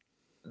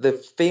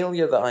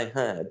failure that I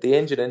had, the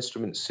engine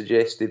instruments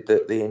suggested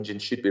that the engine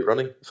should be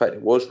running. In fact,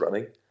 it was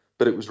running,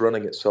 but it was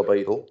running at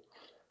sub-idle.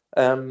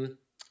 And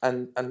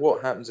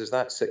what happens is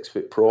that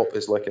 6-foot prop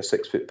is like a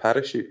 6-foot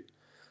parachute.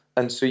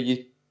 And so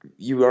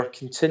you are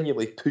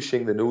continually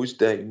pushing the nose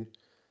down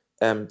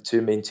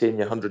to maintain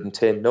your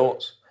 110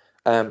 knots.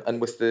 And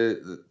with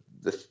the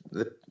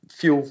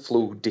fuel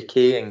flow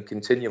decaying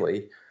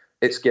continually,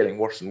 it's getting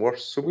worse and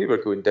worse. So we were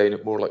going down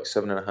at more like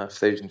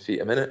 7,500 feet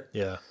a minute.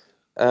 Yeah.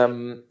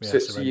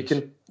 So you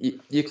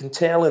can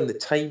tell in the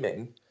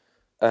timing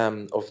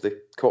of the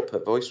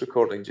cockpit voice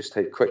recording just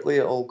how quickly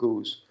it all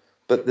goes.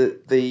 But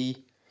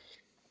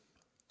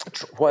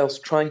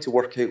whilst trying to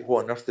work out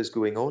what on earth is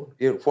going on,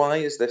 why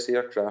is this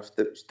aircraft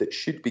that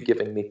should be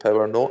giving me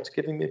power not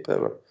giving me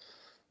power?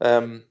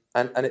 And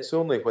it's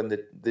only when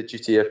the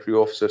duty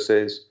aircrew officer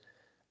says,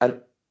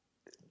 and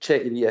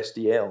check your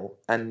ESDL,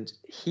 and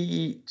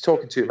he,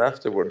 talking to him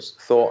afterwards,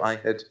 thought I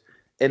had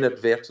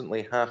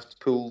inadvertently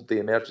pulled the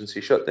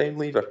emergency shutdown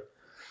lever.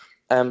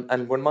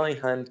 And when my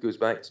hand goes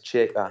back to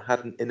check that I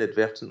hadn't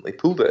inadvertently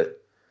pulled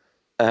it,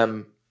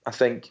 I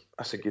think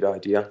that's a good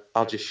idea.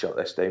 I'll just shut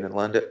this down and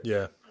land it.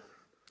 Yeah.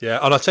 Yeah,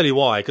 and I'll tell you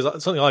why,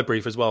 because something I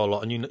brief as well a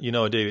lot, and you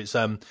know I do. It's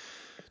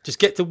Just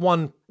get to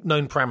one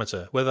known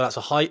parameter, whether that's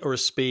a height or a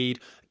speed.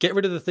 Get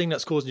rid of the thing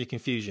that's causing you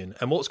confusion.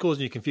 And what's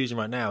causing you confusion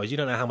right now is you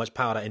don't know how much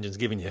power that engine's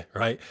giving you,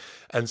 right?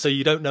 And so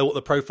you don't know what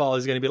the profile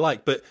is going to be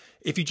like. But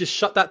if you just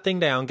shut that thing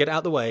down, get it out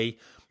of the way,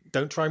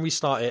 don't try and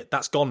restart it.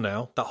 That's gone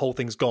now. That whole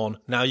thing's gone.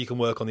 Now you can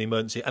work on the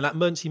emergency. And that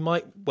emergency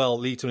might well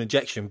lead to an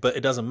ejection, but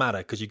it doesn't matter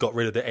because you got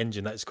rid of the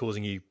engine that's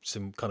causing you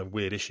some kind of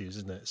weird issues,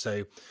 isn't it?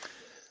 So,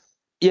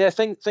 yeah,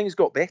 things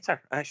got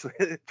better, actually.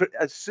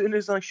 As soon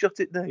as I shut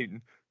it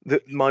down,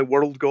 my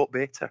world got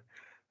better.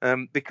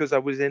 Because I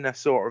was in a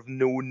sort of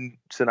known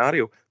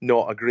scenario.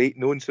 Not a great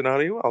known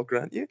scenario, I'll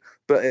grant you,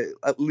 but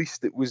at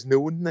least it was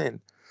known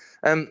then.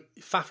 You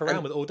faff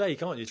around with it all day,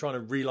 can't you? Trying to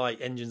relight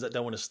engines that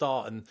don't want to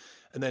start and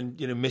then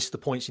miss the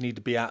points you need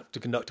to be at to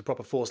conduct a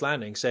proper forced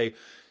landing. So,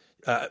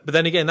 but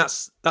then again,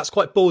 that's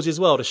quite ballsy as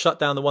well to shut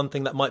down the one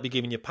thing that might be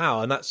giving you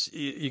power, and that's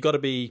you got to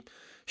be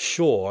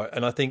sure.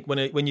 And I think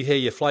when you hear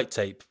your flight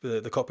tape,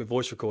 the cockpit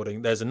voice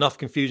recording, there's enough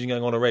confusion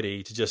going on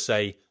already to just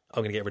say,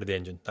 I'm going to get rid of the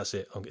engine. That's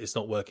it. It's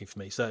not working for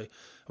me. So,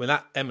 I mean,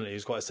 that eminently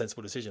is quite a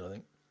sensible decision, I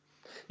think.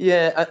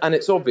 Yeah, and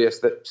it's obvious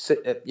that,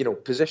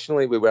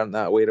 positionally we weren't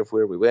that aware of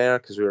where we were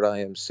because we were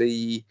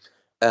IMC.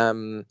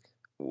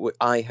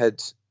 I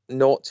had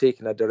not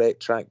taken a direct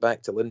track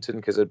back to Linton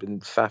because I'd been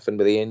faffing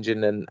with the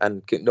engine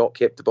and not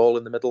kept the ball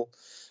in the middle.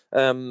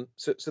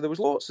 So there was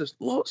lots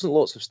and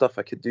lots of stuff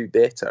I could do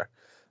better.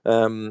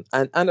 And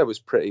I was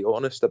pretty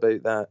honest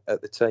about that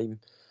at the time.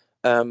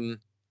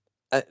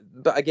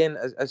 But again,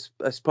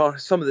 as part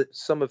of some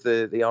of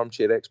the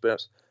armchair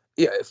experts,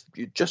 yeah, if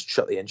you just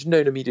shut the engine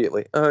down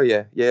immediately. Oh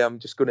yeah, I'm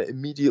just going to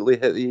immediately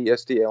hit the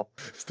ESDL.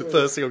 It's the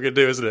first thing I'm going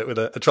to do, isn't it? With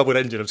a troubled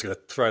engine, I'm just going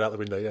to throw it out the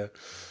window. Yeah,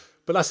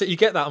 but that's it. You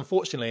get that,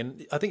 unfortunately,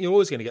 and I think you're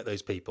always going to get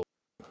those people.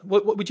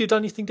 What would you have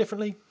done? Anything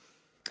differently?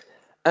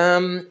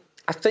 I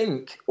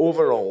think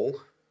overall,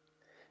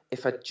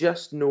 if I'd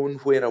just known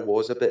where I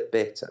was a bit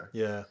better.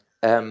 Yeah.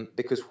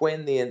 Because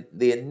when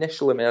the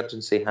initial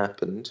emergency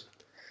happened,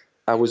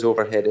 I was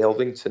overhead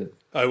Elvington.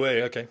 Oh,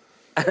 wait, okay.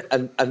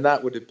 And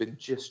that would have been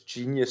just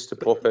genius to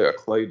pop out a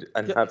cloud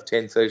and have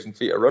 10,000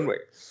 feet of runway.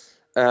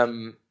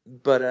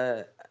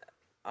 But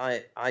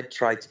I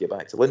tried to get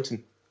back to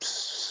Linton.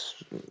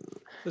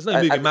 There's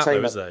no moving map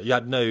there, is there? You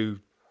had no...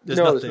 There's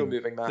no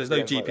moving map. There's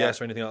no GPS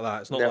or anything like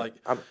that. It's not like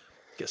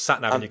get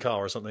sat-nav in your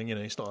car or something,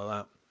 it's not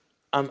like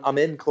that. I'm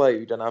in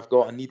cloud and I've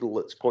got a needle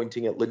that's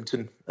pointing at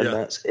Linton and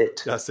that's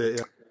it. That's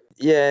it,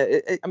 yeah.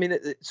 Yeah,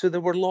 so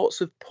there were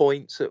lots of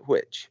points at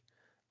which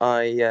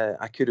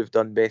I could have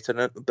done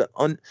better, but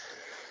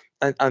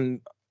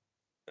and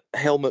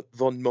Helmut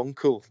von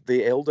Munkel,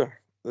 the elder,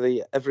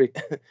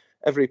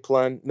 every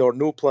plan nor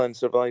no plan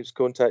survives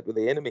contact with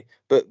the enemy.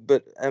 But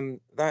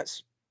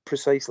that's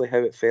precisely how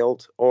it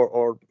felt.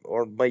 Or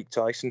Mike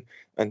Tyson,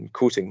 and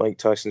quoting Mike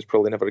Tyson is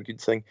probably never a good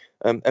thing.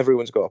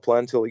 Everyone's got a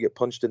plan till they get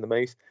punched in the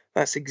mouth.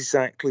 That's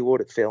exactly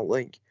what it felt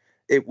like.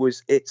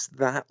 It's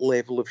that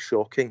level of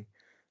shocking.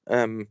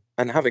 And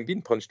having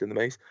been punched in the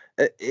mouth,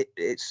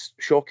 it's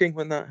shocking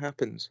when that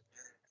happens.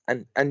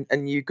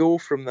 And you go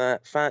from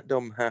that fat,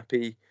 dumb,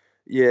 happy,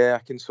 yeah,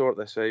 I can sort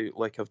this out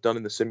like I've done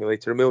in the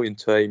simulator a million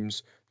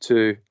times,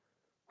 to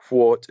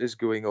what is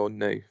going on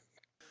now.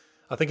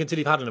 I think until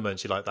you've had an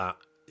emergency like that,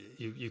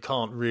 you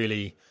can't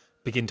really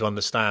begin to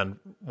understand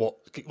what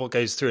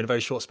goes through in a very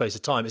short space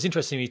of time. It's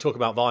interesting when you talk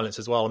about violence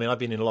as well. I mean, I've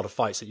been in a lot of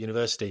fights at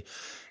university,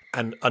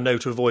 and I know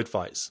to avoid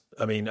fights.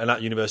 I mean, and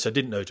at university, I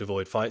didn't know to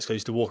avoid fights because I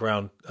used to walk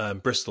around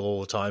Bristol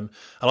all the time,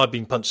 and I've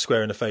been punched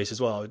square in the face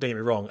as well. Don't get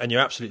me wrong, and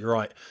you're absolutely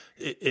right.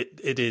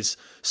 It is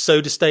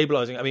so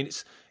destabilising. I mean,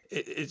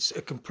 it's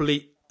a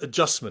complete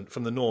adjustment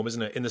from the norm,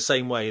 isn't it? In the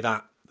same way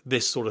that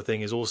this sort of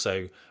thing is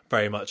also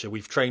very much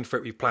we've trained for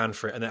it, we've planned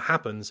for it, and it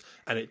happens,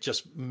 and it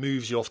just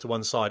moves you off to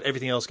one side.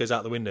 Everything else goes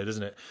out the window,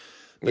 doesn't it?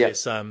 But yeah.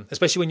 It's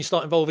especially when you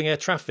start involving air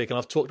traffic, and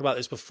I've talked about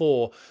this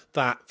before,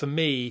 that for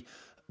me,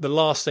 the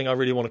last thing I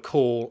really want to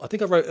call, I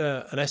think I wrote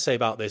an essay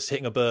about this,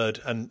 hitting a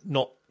bird and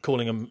not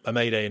calling a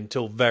mayday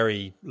until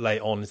very late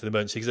on into the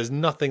emergency, because there's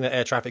nothing that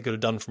air traffic could have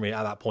done for me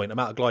at that point. I'm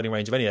out of gliding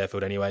range of any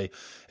airfield anyway.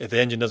 If the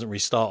engine doesn't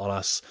restart on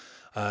us,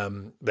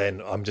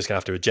 then I'm just going to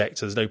have to eject.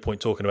 So there's no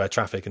point talking to air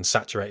traffic and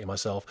saturating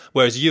myself.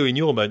 Whereas you, in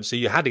your emergency,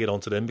 you had to get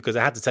onto them because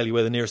they had to tell you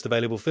where the nearest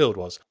available field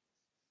was.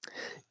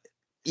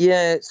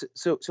 Yeah,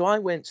 so I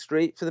went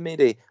straight for the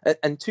mayday.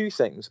 And two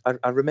things.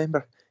 I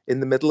remember in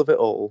the middle of it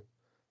all,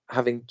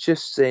 having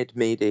just said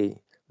mayday,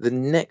 the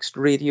next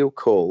radio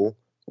call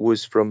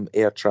was from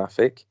air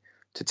traffic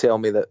to tell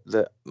me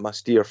that my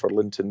steer for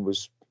Linton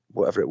was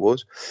whatever it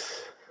was.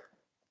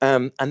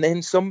 And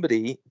then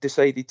somebody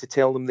decided to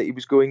tell them that he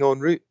was going en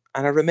route.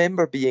 And I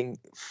remember being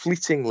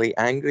fleetingly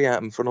angry at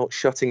him for not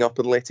shutting up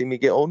and letting me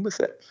get on with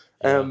it.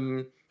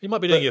 Yeah. You might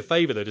be doing you a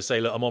favour though to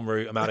say, "Look, I'm en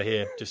route. I'm out of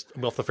here.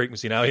 I'm off the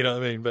frequency now." You know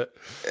what I mean? But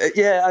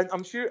yeah,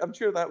 I'm sure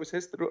that was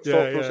his thought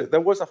process.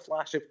 There was a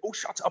flash of, "Oh,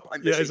 shut up!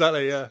 I'm busy." Yeah,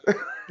 exactly. Yeah,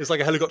 it's like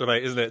a helicopter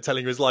mate, isn't it?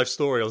 Telling you his life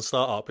story on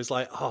startup. It's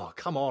like, "Oh,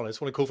 come on! I just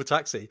want to call for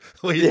taxi.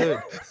 What are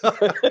you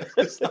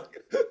doing?"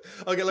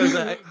 I'll get loads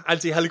of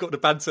anti-helicopter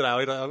banter now.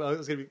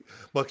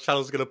 My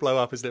channel's going to blow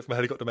up, isn't it, from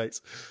helicopter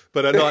mates?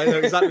 But no, I know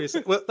exactly.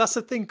 Well, that's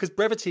the thing, because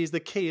brevity is the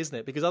key, isn't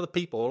it? Because other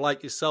people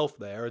like yourself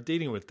there are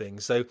dealing with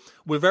things. So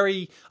we're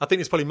I think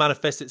this probably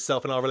manifests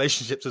itself in our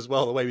relationships as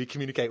well. The way we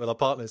communicate with our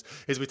partners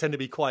is we tend to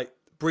be quite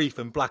brief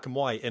and black and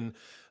white, and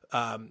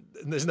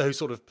there's no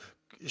sort of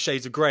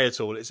shades of grey at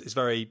all. It's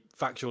very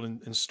factual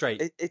and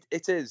straight.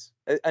 It is,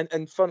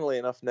 and funnily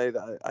enough, now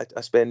that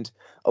I spend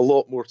a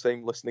lot more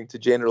time listening to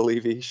general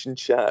aviation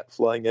chat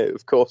flying out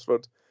of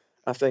Cosford,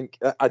 I think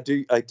I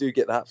do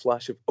get that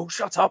flash of, oh,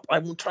 shut up,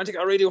 I'm trying to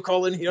get a radio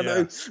call in here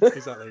now.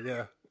 Exactly,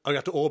 yeah. I'm going to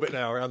have to orbit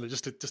now around it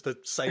just to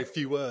say a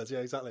few words. Yeah,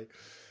 exactly.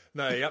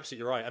 No, you're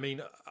absolutely right. I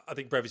mean, I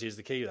think brevity is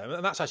the key, though.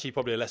 And that's actually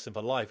probably a lesson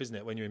for life, isn't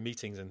it? When you're in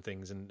meetings and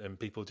things, and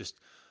people just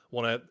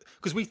want to...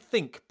 Because we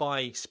think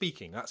by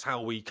speaking. That's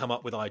how we come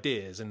up with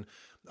ideas. And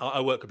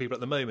I work with people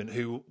at the moment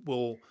who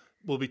will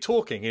be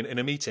talking in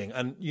a meeting,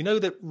 and you know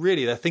that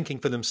really they're thinking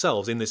for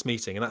themselves in this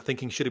meeting, and that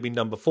thinking should have been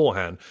done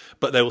beforehand.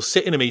 But they will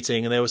sit in a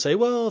meeting and they will say,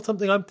 well,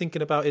 something I'm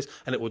thinking about is...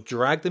 And it will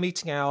drag the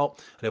meeting out,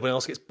 and everyone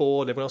else gets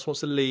bored, everyone else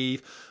wants to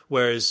leave.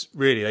 Whereas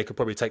really they could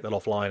probably take that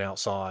offline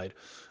outside.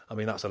 I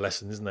mean, that's a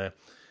lesson, isn't there?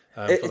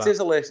 It is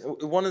a lesson.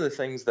 One of the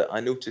things that I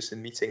notice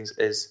in meetings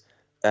is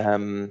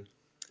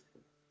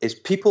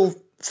people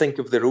think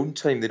of their own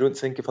time. They don't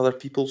think of other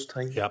people's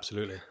time. Yeah,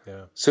 absolutely.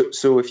 Yeah.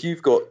 So if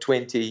you've got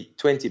 20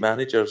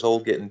 managers all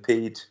getting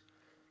paid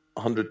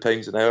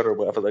 £100 an hour or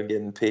whatever they're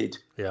getting paid,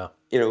 yeah,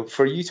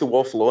 for you to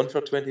waffle on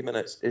for 20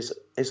 minutes is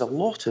a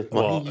lot of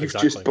money. Well, You've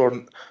exactly. just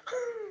burnt.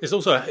 It's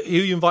also who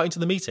you inviting to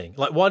the meeting.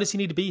 Like, why does he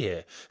need to be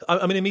here?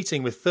 I'm in a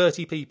meeting with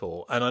 30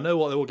 people, and I know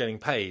what they're all getting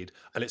paid,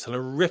 and it's an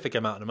horrific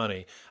amount of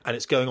money, and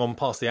it's going on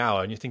past the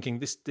hour, and you're thinking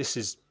this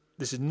is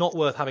not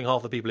worth having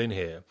half the people in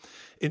here.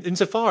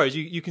 Insofar as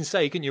you can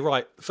say, couldn't you,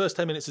 right, the first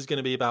 10 minutes is going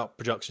to be about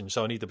production,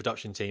 so I need the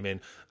production team in.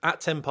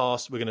 At 10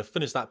 past, we're going to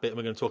finish that bit, and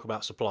we're going to talk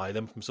about supply.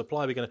 Then from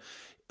supply, we're going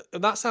to...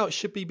 That's how it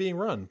should be being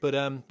run, but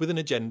with an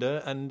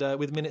agenda and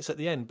with minutes at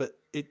the end. But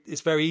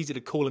it's very easy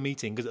to call a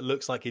meeting because it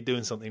looks like you're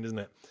doing something, doesn't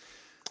it?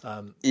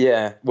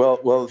 Yeah,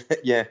 well,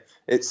 yeah.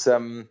 It's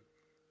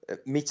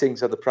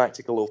meetings are the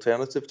practical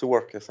alternative to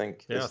work, I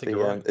think. Yeah, I think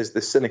you're right. Is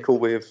the cynical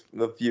way of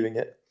viewing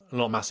it. I'm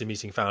not a massive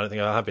meeting fan. I don't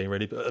think I have been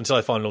really, but until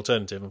I find an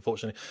alternative,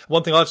 unfortunately.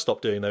 One thing I've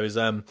stopped doing though is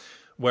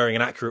wearing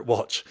an accurate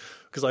watch,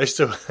 because I used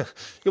to.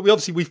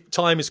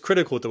 Time is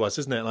critical to us,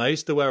 isn't it? And I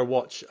used to wear a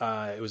watch.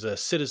 It was a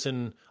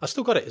Citizen. I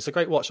still got it. It's a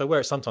great watch. I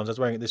wear it sometimes. I was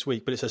wearing it this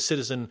week, but it's a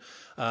Citizen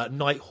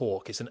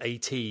Nighthawk. It's an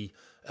AT.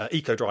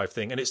 Eco Drive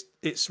thing, and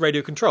it's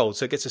radio controlled,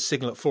 so it gets a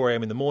signal at 4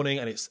 a.m. in the morning,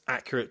 and it's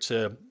accurate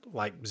to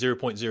like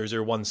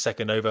 0.001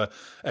 second over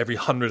every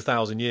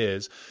 100,000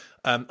 years.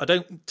 I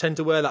don't tend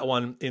to wear that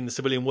one in the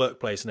civilian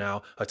workplace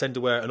now. I tend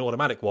to wear an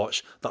automatic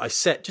watch that I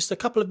set just a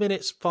couple of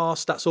minutes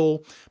fast, that's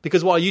all.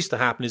 Because what used to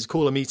happen is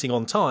call a meeting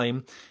on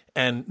time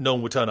and no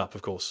one would turn up,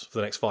 of course, for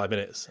the next 5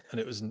 minutes, and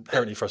it was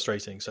inherently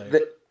frustrating. So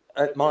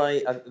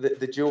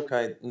the joke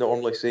I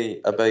normally say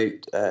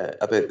about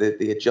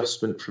the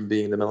adjustment from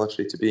being in the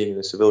military to being in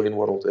the civilian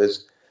world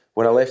is,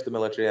 when I left the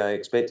military, I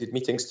expected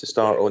meetings to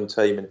start on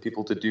time and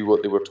people to do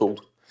what they were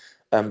told.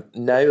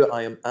 Now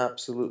I am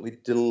absolutely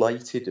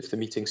delighted if the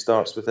meeting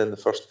starts within the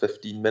first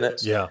 15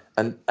 minutes. Yeah.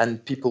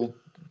 And people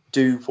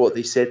do what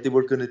they said they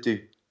were going to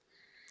do.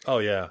 Oh,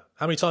 yeah.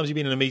 How many times have you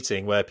been in a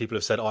meeting where people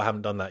have said, oh, I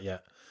haven't done that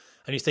yet?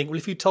 And you think, well,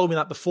 if you told me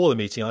that before the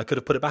meeting, I could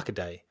have put it back a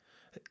day.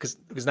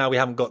 Because now we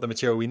haven't got the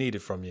material we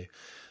needed from you.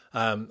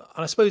 And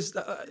I suppose,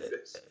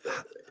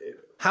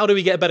 how do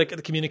we get better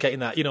at communicating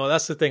that?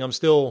 That's the thing. I'm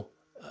still...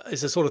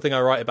 It's the sort of thing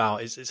I write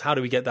about. Is how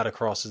do we get that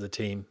across as a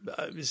team?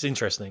 It's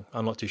interesting.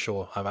 I'm not too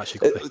sure I've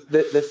actually got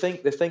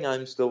the thing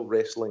I'm still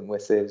wrestling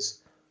with is,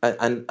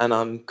 and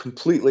I'm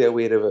completely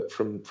aware of it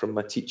from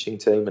my teaching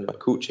time and my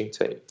coaching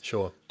time.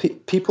 Sure.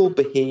 People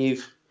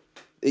behave.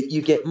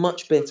 You get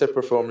much better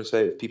performance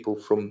out of people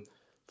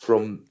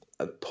from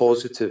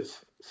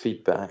positive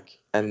feedback,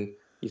 and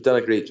you've done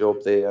a great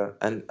job there.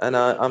 And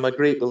I'm a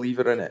great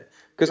believer in it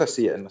because I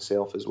see it in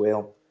myself as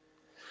well.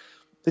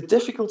 The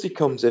difficulty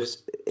comes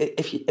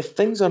if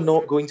things are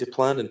not going to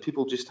plan and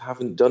people just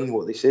haven't done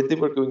what they said they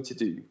were going to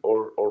do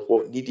or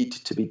what needed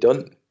to be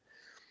done.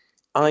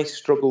 I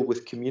struggle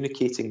with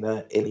communicating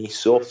that in a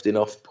soft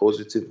enough,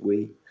 positive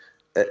way.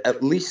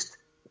 At least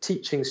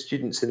teaching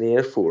students in the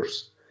Air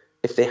Force,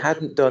 if they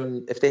hadn't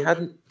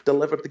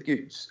delivered the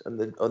goods on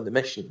the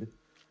mission,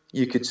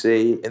 you could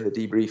say in the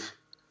debrief,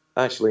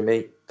 actually,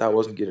 mate, that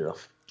wasn't good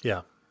enough.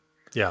 Yeah,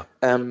 yeah.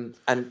 And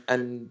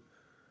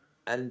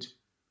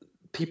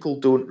people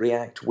don't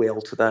react well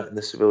to that in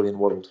the civilian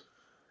world.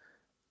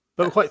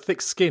 But we're quite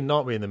thick-skinned,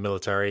 aren't we, in the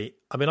military?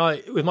 I mean,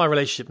 with my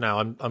relationship now,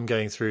 I'm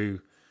going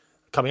through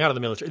coming out of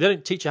the military. They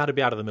don't teach you how to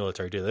be out of the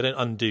military, do they? They don't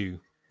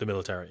undo the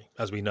military,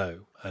 as we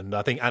know. And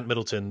I think Ant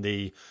Middleton,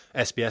 the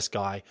SBS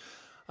guy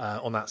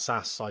on that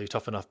SAS Are You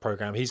Tough Enough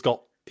program, he's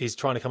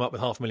trying to come up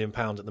with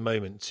 £500,000 at the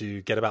moment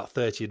to get about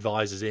 30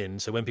 advisors in.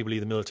 So when people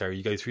leave the military,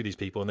 you go through these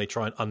people and they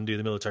try and undo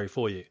the military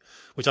for you,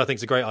 which I think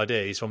is a great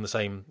idea. He's from the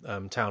same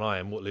town I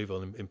am,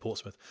 Waterlooville in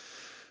Portsmouth.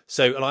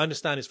 So, and I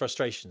understand his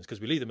frustrations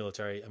because we leave the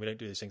military and we don't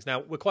do these things.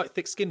 Now, we're quite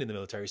thick-skinned in the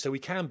military, so we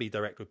can be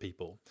direct with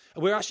people.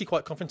 And we're actually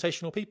quite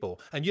confrontational people.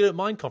 And you don't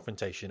mind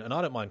confrontation, and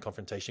I don't mind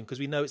confrontation because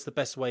we know it's the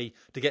best way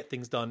to get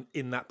things done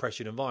in that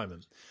pressured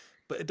environment.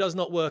 But it does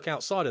not work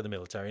outside of the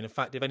military. And in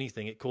fact, if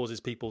anything, it causes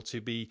people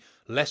to be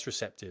less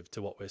receptive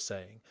to what we're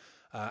saying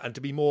and to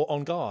be more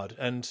on guard.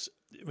 And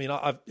I mean,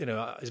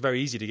 it's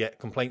very easy to get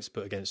complaints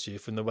put against you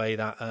from the way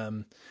that,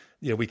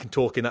 we can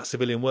talk in that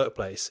civilian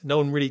workplace. No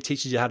one really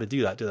teaches you how to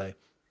do that, do they?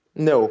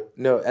 No,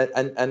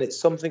 and it's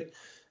something.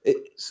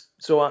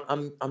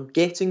 I'm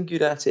getting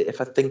good at it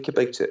if I think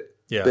about it.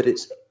 Yeah. But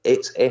it's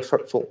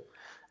effortful,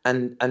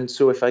 and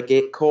so if I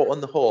get caught on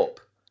the hop,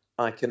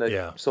 I can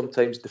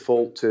sometimes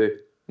default to,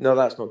 no,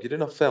 that's not good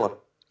enough, fella.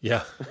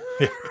 Yeah,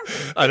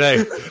 I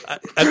know.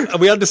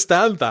 And we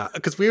understand that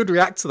because we would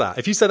react to that.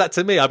 If you said that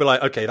to me, I'd be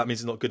like, okay, that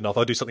means it's not good enough.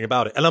 I'll do something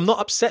about it. And I'm not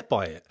upset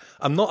by it.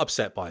 I'm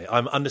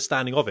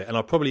understanding of it. And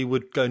I probably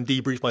would go and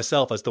debrief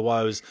myself as to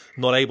why I was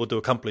not able to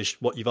accomplish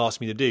what you've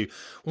asked me to do.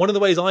 One of the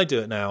ways I do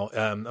it now,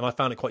 and I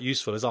found it quite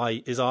useful, is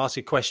I ask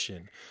a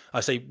question. I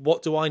say,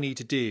 what do I need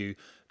to do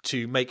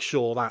to make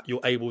sure that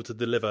you're able to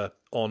deliver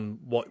on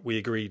what we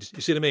agreed?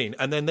 You see what I mean?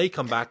 And then they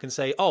come back and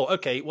say, oh,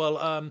 okay,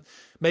 well,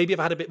 maybe if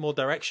I had a bit more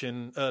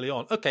direction early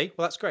on. Okay,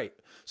 well, that's great.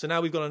 So now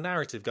we've got a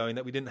narrative going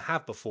that we didn't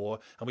have before,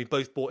 and we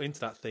both bought into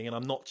that thing, and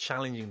I'm not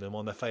challenging them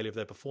on the failure of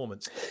their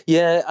performance.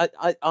 Yeah,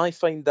 I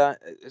find that,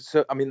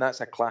 so I mean,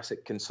 that's a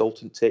classic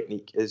consultant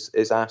technique,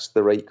 is ask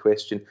the right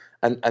question,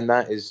 and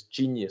that is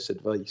genius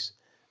advice.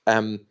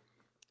 And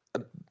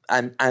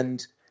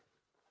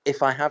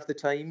if I have the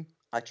time,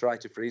 I try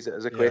to phrase it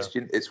as a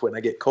question. It's when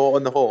I get caught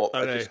on the hop,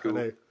 I just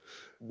go,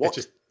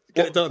 what?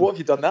 Get it done. What have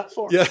you done that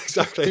for? Yeah,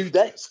 exactly. Do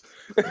this.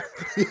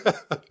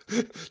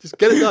 Just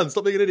get it done.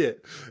 Stop being an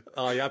idiot.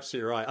 Oh, you're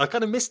absolutely right. I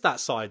kind of miss that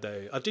side,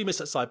 though. I do miss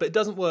that side, but it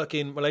doesn't work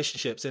in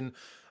relationships. And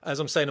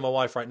as I'm saying to my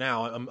wife right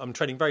now, I'm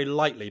treading very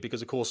lightly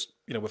because, of course,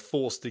 we're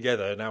forced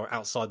together now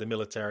outside the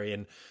military,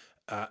 and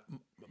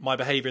my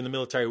behaviour in the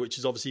military, which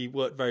has obviously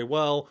worked very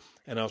well,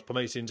 and I was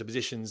promoted into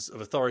positions of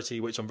authority,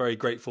 which I'm very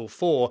grateful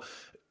for,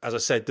 as I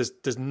said,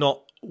 does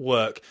not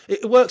work.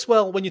 It works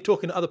well when you're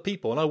talking to other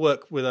people, and I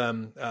work with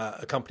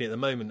a company at the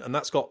moment, and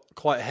that's got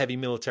quite a heavy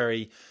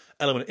military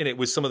element in it,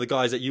 with some of the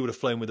guys that you would have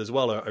flown with as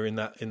well are in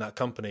that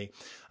company.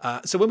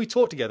 So when we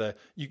talk together,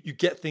 you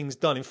get things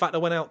done. In fact, I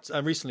went out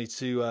recently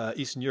to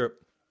Eastern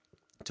Europe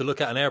to look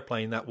at an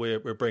airplane that we're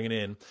bringing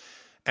in,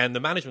 and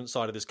the management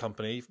side of this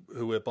company,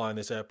 who we're buying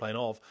this airplane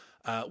of,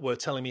 were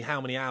telling me how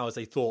many hours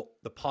they thought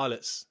the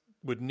pilots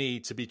would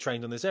need to be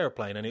trained on this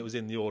airplane, and it was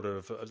in the order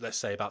of, let's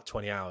say, about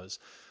 20 hours,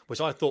 which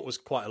I thought was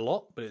quite a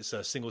lot, but it's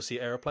a single-seat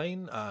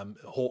airplane,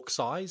 Hawk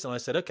size, and I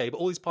said, okay, but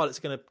all these pilots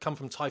are going to come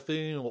from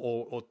Typhoon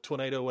or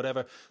Tornado or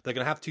whatever. They're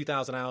going to have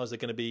 2,000 hours. They're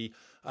going to be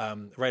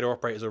radar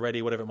operators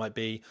already, whatever it might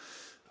be,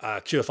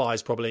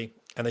 QFIs probably.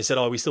 And they said,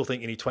 oh, we still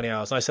think you need 20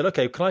 hours. And I said,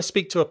 okay, can I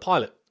speak to a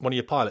pilot, one of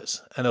your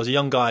pilots? And there was a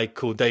young guy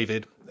called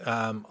David.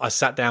 I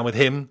sat down with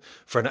him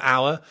for an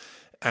hour,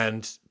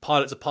 and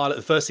pilot's a pilot.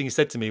 The first thing he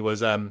said to me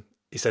was,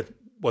 he said,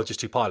 well, just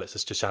two pilots,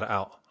 let's just shout it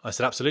out. I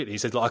said, absolutely. He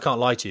said, look, I can't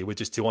lie to you, we're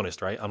just too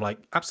honest, right? I'm like,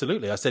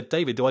 absolutely. I said,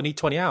 David, do I need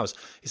 20 hours?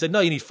 He said, no,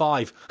 you need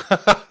 5.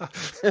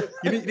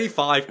 you need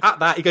 5. At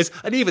that, he goes,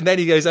 and even then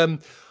he goes,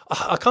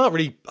 I can't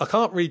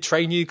really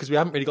train you because we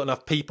haven't really got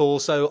enough people,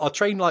 so I'll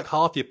train like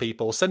half your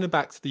people, send them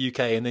back to the UK,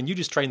 and then you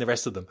just train the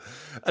rest of them.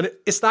 And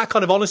it's that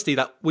kind of honesty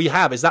that we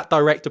have, is that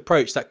direct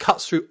approach that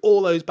cuts through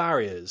all those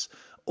barriers,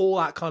 all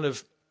that kind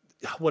of,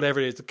 whatever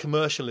it is, the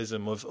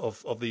commercialism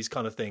of these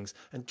kind of things,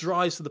 and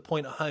drives to the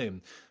point at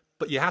home.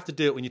 But you have to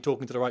do it when you're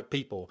talking to the right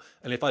people.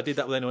 And if I did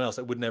that with anyone else,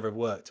 it would never have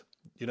worked.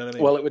 You know what I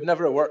mean? Well, it would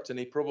never have worked, and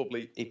he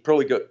probably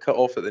got cut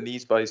off at the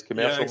knees by his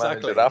commercial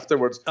manager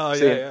afterwards. Oh,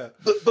 saying,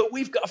 But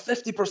we've got a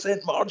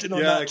 50% margin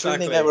on that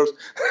training hours.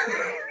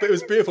 But it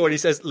was beautiful. And he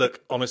says,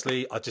 look,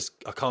 honestly, I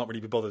can't really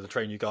be bothered to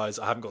train you guys.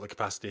 I haven't got the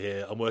capacity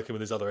here. I'm working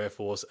with this other Air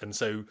Force. And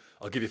so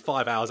I'll give you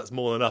 5 hours. That's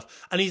more than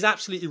enough. And he's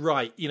absolutely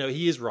right.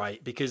 He is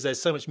right, because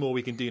there's so much more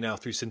we can do now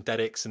through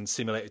synthetics and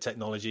simulator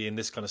technology and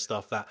this kind of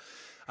stuff that,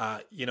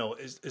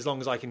 as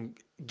long as I can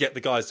get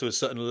the guys to a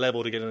certain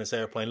level to get in this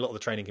airplane, a lot of the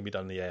training can be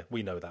done in the air.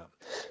 We know that.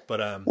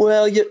 But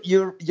well,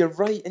 you're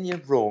right and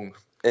you're wrong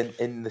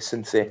in the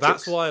synthetics.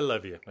 That's why I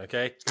love you.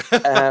 Okay,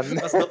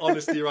 that's the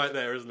honesty right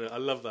there, isn't it? I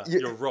love that.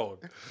 You're wrong.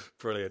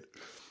 Brilliant.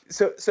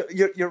 So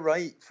you're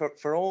right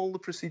for all the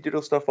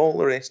procedural stuff, all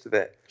the rest of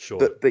it.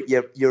 Sure. But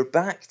you're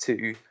back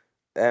to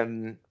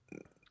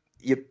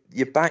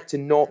you're back to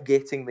not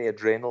getting the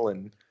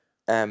adrenaline.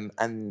 And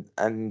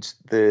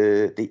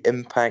the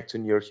impact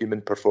on your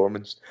human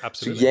performance.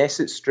 Absolutely. So yes,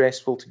 it's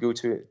stressful to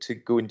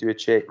go and do a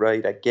check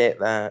ride. I get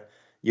that.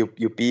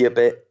 You'll be a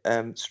bit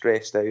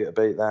stressed out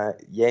about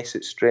that. Yes,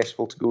 it's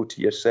stressful to go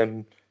to your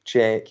sim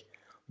check,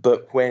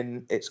 but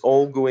when it's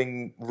all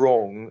going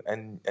wrong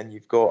and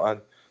you've got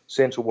a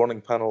central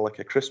warning panel like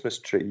a Christmas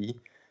tree,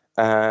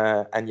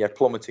 and you're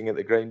plummeting at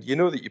the ground, you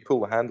know that you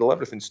pull the handle,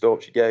 everything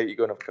stops, you get out, you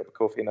go and have a cup of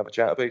coffee and have a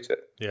chat about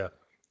it. Yeah.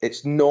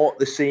 it's not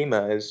the same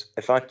as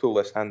if I pull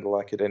this handle,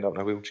 I could end up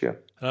in a wheelchair.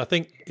 And I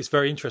think it's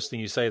very interesting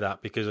you say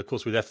that, because of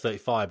course with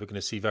F-35 we're going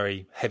to see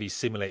very heavy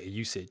simulator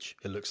usage.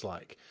 It looks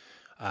like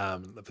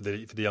for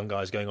the young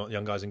guys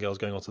and girls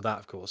going onto that,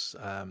 of course,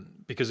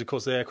 because of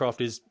course the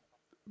aircraft is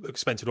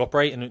expensive to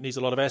operate and it needs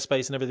a lot of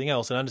airspace and everything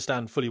else. And I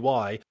understand fully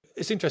why.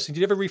 It's interesting.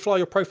 Did you ever refly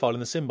your profile in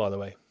the sim, by the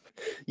way?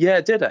 Yeah,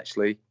 I did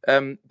actually,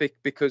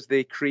 because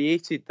they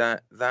created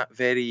that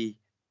very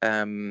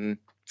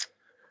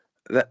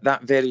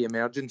that very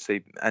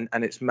emergency, and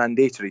it's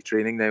mandatory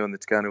training now on the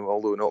Tucano,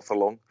 although not for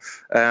long.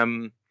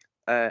 And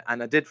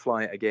I did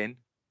fly it again.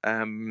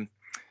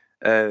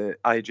 I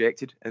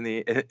ejected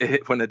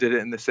when I did it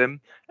in the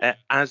sim,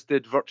 as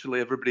did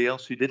virtually everybody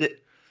else who did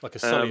it. Like a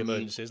Sully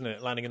emergency, isn't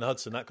it? Landing in the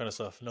Hudson, that kind of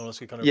stuff. No one else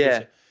could kind of yeah.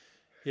 it.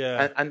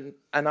 Yeah. And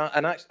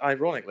actually,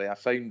 ironically, I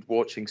found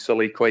watching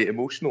Sully quite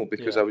emotional,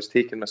 because I was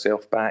taking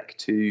myself back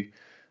to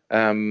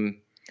the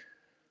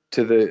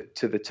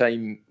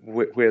time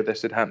where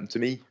this had happened to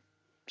me.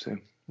 So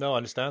no, I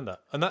understand that,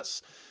 and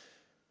that's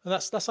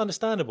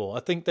understandable. I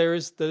think there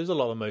is a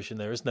lot of emotion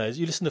there, isn't there?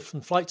 You listen to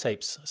flight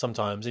tapes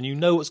sometimes, and you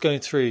know what's going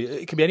through.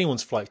 It could be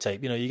anyone's flight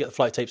tape. You know, you get the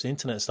flight tapes on the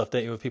internet and stuff,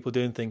 don't you, with people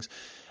doing things,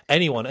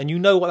 anyone, and you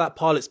know what that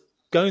pilot's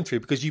going through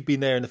because you've been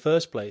there in the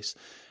first place.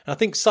 And I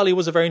think Sully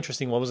was a very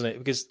interesting one, wasn't it?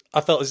 Because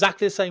I felt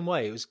exactly the same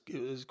way. It was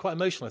quite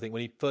emotional, I think,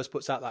 when he first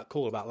puts out that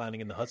call about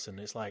landing in the Hudson.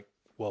 It's like,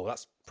 well,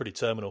 that's pretty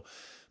terminal.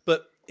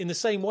 But in the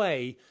same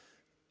way,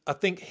 I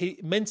think he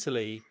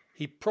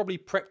probably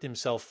prepped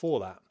himself for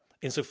that.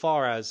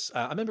 Insofar as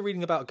I remember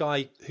reading about a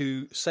guy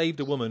who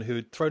saved a woman who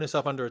had thrown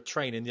herself under a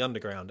train in the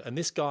underground, and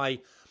this guy,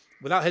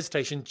 without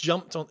hesitation,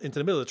 jumped into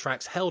the middle of the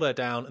tracks, held her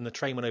down, and the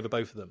train went over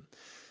both of them.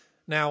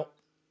 Now,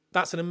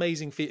 that's an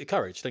amazing feat of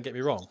courage, don't get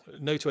me wrong,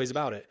 no two ways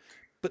about it.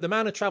 But the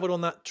man had travelled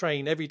on that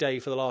train every day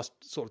for the last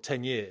sort of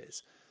 10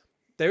 years.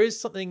 There is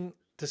something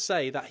to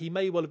say that he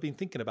may well have been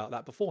thinking about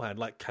that beforehand,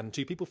 like, can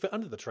two people fit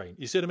under the train?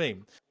 You see what I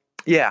mean?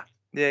 Yeah,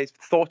 he's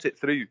thought it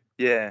through,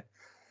 yeah.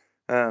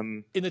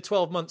 In the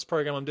 12 months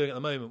program I'm doing at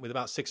the moment with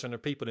about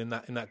 600 people in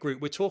that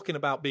group, we're talking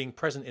about being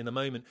present in the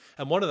moment.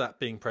 And one of that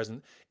being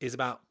present is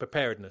about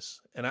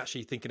preparedness and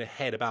actually thinking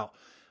ahead about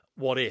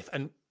what if.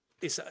 And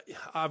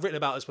I've written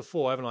about this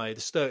before, haven't I?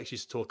 The Sturks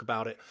used to talk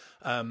about it,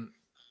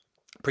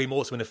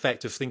 pre-mortem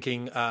effect of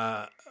thinking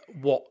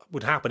what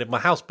would happen if my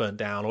house burnt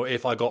down, or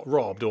if I got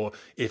robbed, or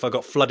if I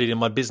got flooded in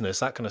my business,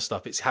 that kind of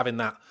stuff. It's having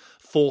that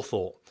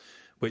forethought.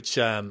 Which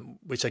I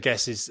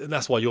guess is, and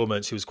that's why your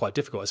emergency was quite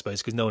difficult, I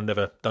suppose, because no one had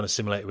ever done a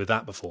simulator with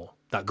that before.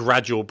 That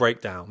gradual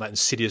breakdown, that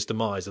insidious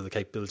demise of the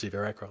capability of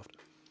your aircraft.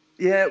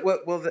 Yeah,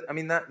 well, I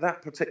mean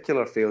that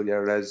particular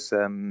failure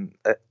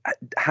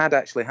had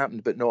actually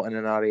happened, but not in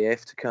an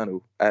RAF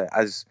Tucano,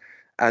 as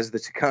the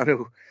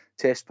Tucano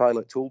test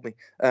pilot told me.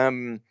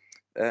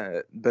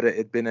 But it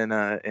had been in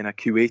a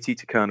Kuwaiti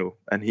Tucano,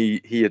 and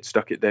he had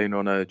stuck it down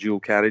on a dual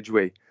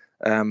carriageway.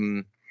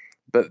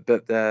 But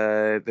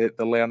the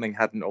learning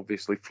hadn't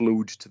obviously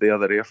flowed to the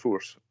other Air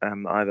Force,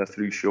 either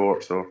through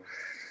shorts or...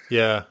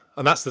 Yeah,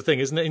 and that's the thing,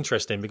 isn't it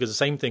interesting? Because the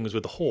same thing was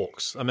with the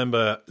Hawks. I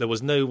remember there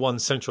was no one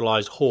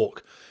centralised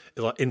Hawk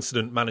like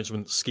incident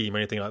management scheme or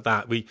anything like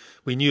that. We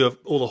knew of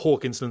all the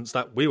Hawk incidents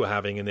that we were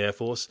having in the Air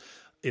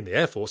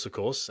Force, of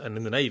course, and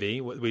in the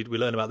Navy. We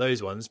learn about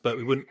those ones, but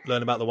we wouldn't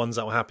learn about the ones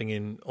that were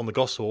happening on the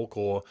Goshawk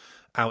or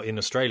out in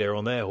Australia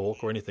on their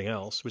Hawk or anything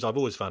else, which I've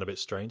always found a bit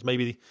strange.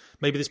 Maybe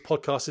this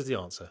podcast is the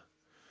answer.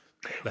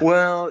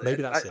 Well,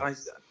 maybe that's it.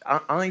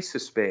 I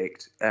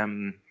suspect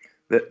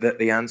that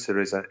the answer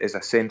is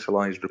a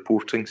centralised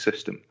reporting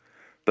system,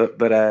 but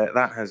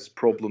that has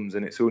problems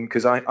in its own,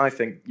 because I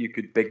think you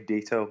could big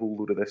data a whole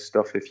load of this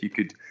stuff if you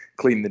could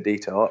clean the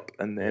data up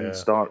and then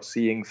start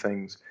seeing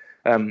things.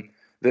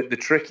 The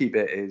tricky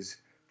bit is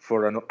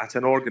at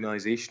an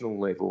organisational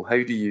level,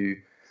 how do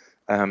you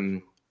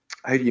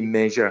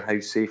measure how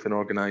safe an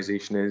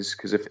organisation is?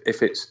 Because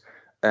if it's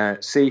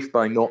safe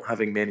by not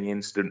having many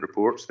incident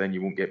reports, then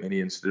you won't get many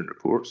incident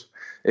reports.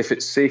 If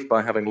it's safe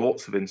by having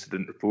lots of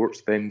incident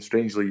reports, then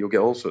strangely you'll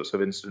get all sorts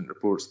of incident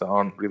reports that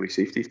aren't really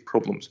safety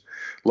problems,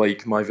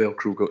 like my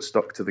Velcro got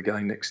stuck to the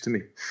guy next to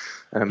me,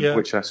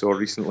 which I saw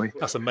recently.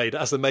 That's a maid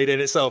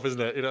in itself,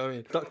 isn't it? You know what I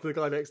mean? Stuck to the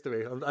guy next to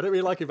me. I don't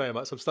really like him very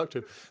much, so I'm stuck to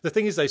him. The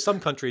thing is, though, some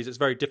countries it's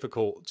very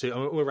difficult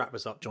to... we'll wrap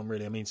this up, John,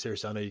 really. I mean,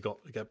 seriously, I know you've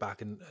got to get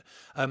back. And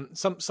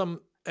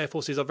some air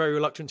forces are very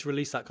reluctant to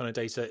release that kind of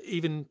data,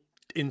 even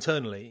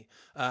internally.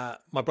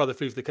 My brother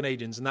flew for the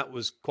Canadians, and that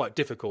was quite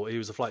difficult. He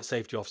was a flight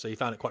safety officer. He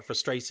found it quite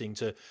frustrating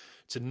to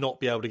not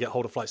be able to get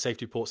hold of flight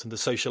safety reports and to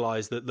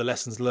socialise the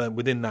lessons learned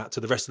within that to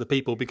the rest of the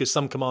people, because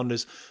some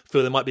commanders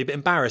feel they might be a bit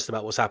embarrassed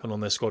about what's happened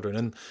on their squadron.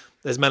 And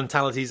there's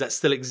mentalities that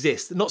still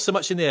exist, not so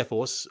much in the Air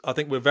Force. I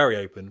think we're very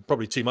open,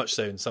 probably too much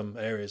so in some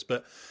areas,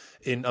 but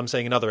I'm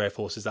saying in other air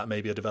forces that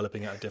maybe are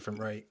developing at a different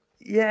rate.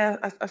 Yeah,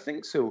 I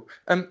think so.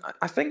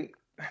 I think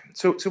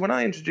so. When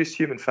I introduced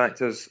human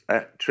factors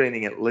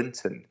training at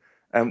Linton,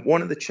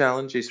 one of the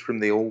challenges from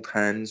the old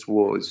hands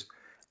was,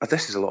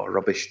 this is a lot of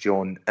rubbish,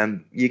 John.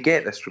 You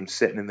get this from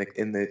sitting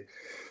in the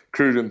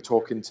crew room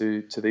talking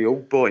to the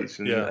old boys,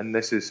 and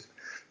this is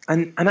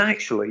And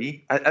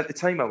actually, at the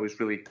time, I was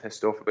really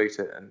pissed off about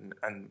it.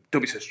 And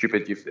don't be so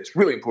stupid. It's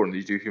really important that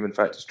you do human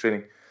factors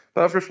training.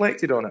 But I've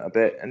reflected on it a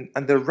bit,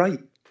 and they're right.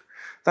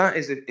 That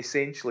is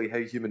essentially how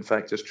human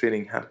factors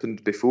training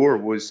happened before,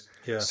 was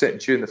sitting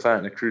chewing the fat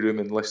in a crew room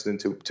and listening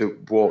to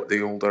what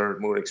the older,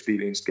 more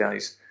experienced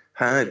guys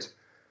had.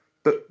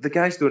 But the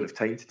guys don't have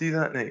time to do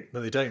that now.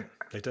 No, they don't.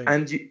 They don't.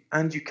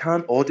 And you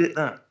can't audit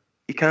that.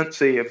 You can't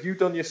say, have you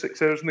done your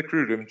 6 hours in the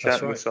crew room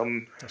chatting with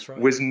some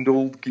wizened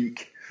old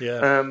geek?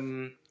 Yeah.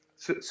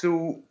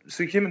 So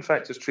human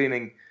factors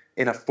training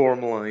in a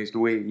formalised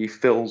way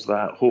fills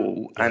that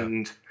hole,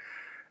 and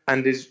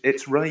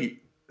it's right.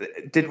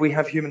 Did we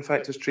have human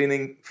factors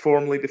training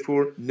formally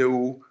before?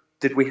 No.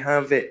 Did we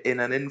have it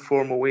in an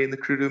informal way in the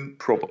crew room?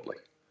 Probably.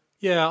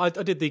 Yeah, I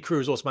did the crew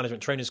resource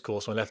management trainers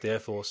course when I left the Air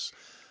Force.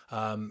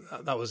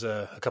 That was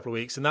a couple of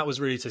weeks, and that was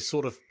really to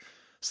sort of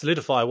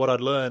solidify what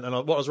I'd learned and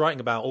what I was writing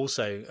about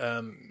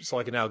also, so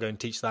I can now go and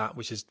teach that,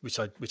 which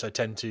I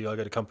tend to. I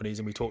go to companies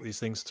and we talk these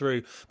things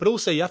through. But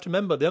also you have to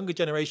remember the younger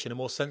generation are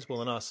more sensible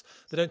than us.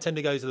 They don't tend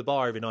to go to the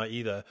bar every night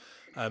either,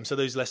 so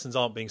those lessons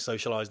aren't being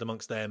socialised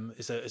amongst them.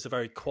 It's a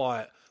very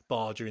quiet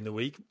bar during the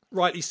week,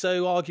 rightly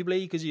so,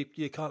 arguably, because you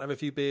can't have a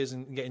few beers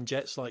and get in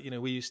jets like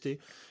we used to.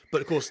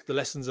 But of course the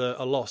lessons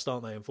are lost,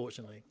 aren't they,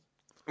 unfortunately?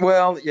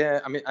 Well, yeah,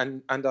 I mean,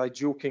 and I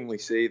jokingly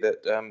say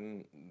that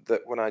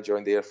that when I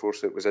joined the Air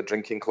Force, it was a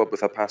drinking club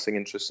with a passing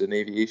interest in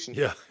aviation.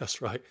 Yeah,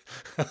 that's right.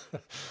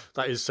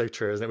 That is so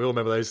true, isn't it? We all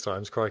remember those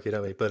times, crikey,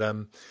 don't we? But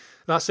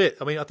that's it.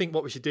 I mean, I think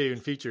what we should do in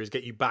future is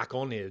get you back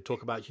on here to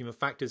talk about human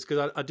factors,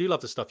 because I do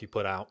love the stuff you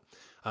put out.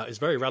 It's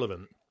very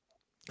relevant.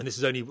 And this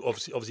is only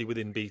obviously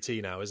within BT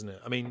now, isn't it?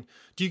 I mean,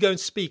 do you go and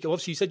speak?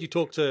 Obviously, you said you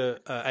talk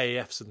to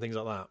AAFs and things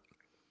like that.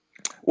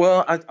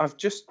 Well, I've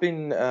just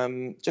been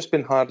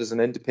hired as an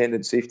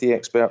independent safety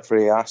expert for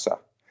EASA.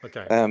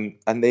 Okay.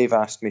 And they've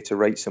asked me to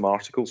write some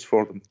articles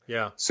for them.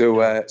 Yeah.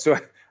 So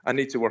I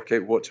need to work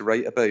out what to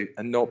write about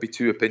and not be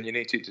too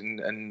opinionated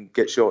and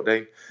get shot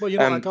down. Well, you're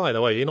not that guy,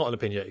 though, are you? You're not an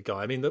opinionated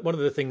guy. I mean, one of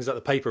the things that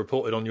the paper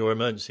reported on your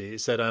emergency,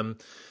 it said,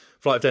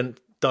 Flight Attendant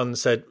Dunn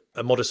said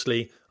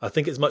modestly, "I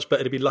think it's much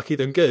better to be lucky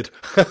than good,"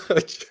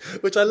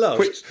 which I love.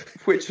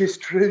 Which is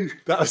true.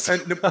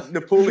 And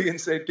Napoleon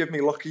said, "Give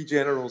me lucky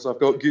generals. I've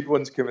got good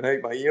ones coming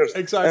out my ears."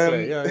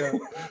 Exactly. Yeah.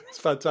 It's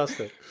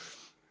fantastic.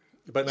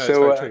 But no, it's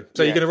very true.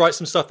 So you're going to write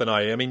some stuff then,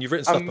 are you? I mean, you've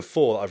written stuff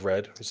before that I've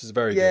read, which is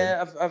very good.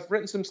 Yeah, I've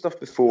written some stuff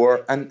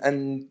before,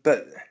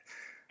 but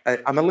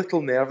I'm a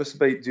little nervous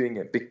about doing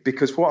it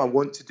because what I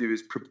want to do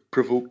is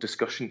provoke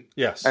discussion.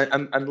 Yes.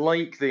 And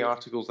like the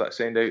articles that I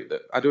send out,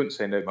 that I don't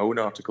send out my own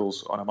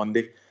articles on a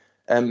Monday.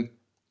 I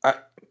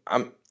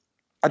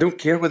don't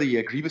care whether you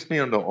agree with me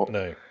or not.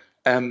 No.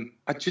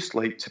 I'd just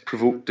like to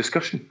provoke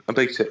discussion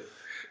about it.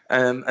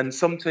 And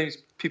sometimes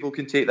people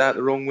can take that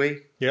the wrong way.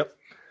 Yep.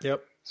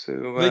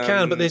 So, they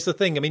can, but there's the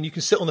thing. I mean, you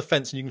can sit on the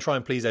fence and you can try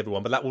and please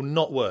everyone, but that will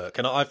not work.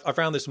 And I've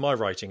found this in my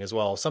writing as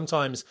well.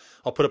 Sometimes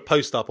I'll put a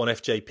post up on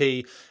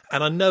FJP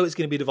and I know it's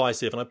going to be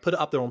divisive, and I put it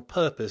up there on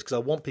purpose because I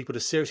want people to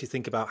seriously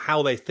think about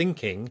how they're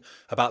thinking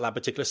about that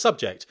particular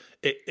subject.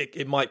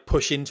 It might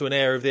push into an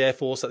area of the Air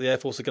Force that the Air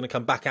Force are going to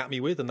come back at me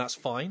with, and that's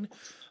fine.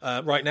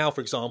 Right now,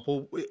 for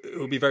example, it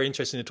would be very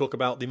interesting to talk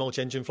about the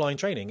multi-engine flying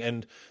training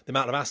and the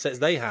amount of assets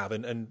they have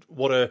and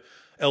what are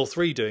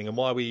L3 doing and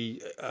why are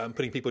we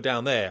putting people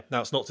down there.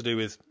 Now, it's not to do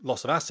with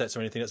loss of assets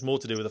or anything. It's more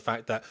to do with the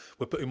fact that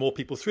we're putting more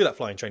people through that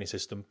flying training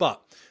system. But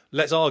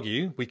let's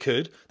argue,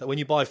 that when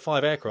you buy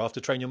 5 aircraft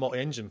to train your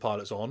multi-engine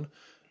pilots on,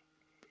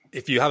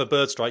 if you have a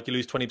bird strike, you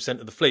lose 20%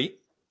 of the fleet.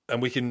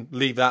 And we can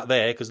leave that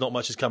there because not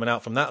much is coming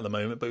out from that at the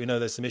moment. But we know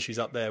there's some issues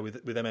up there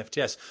with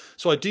MFTS.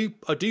 So I do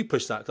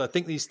push that because I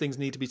think these things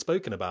need to be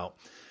spoken about.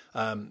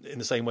 In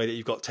the same way that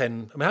you've got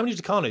 10. I mean, how many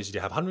Tucanos did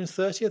you have?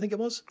 130, I think it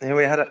was. Yeah,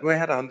 we had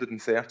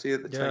 130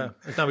 at the time.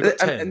 Yeah, now we've got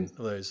 10 of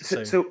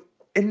those. So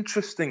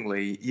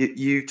interestingly,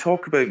 you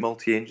talk about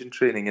multi-engine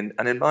training,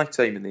 and in my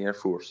time in the Air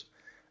Force,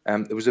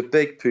 there was a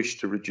big push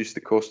to reduce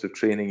the cost of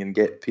training and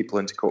get people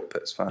into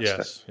cockpits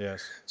faster.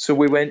 Yes. So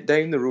we went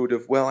down the road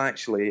of, well,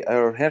 actually,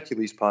 our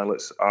Hercules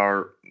pilots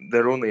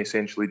they're only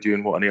essentially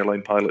doing what an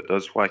airline pilot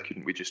does. Why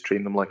couldn't we just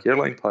train them like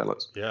airline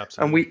pilots? Yeah,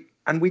 absolutely.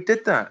 And we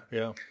did that.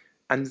 Yeah.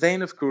 And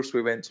then, of course,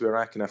 we went to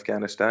Iraq and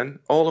Afghanistan.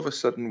 All of a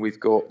sudden, we've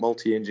got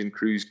multi-engine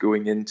crews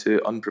going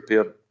into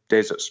unprepared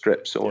desert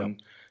strips on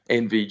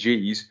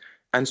NVGs.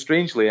 And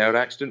strangely, our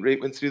accident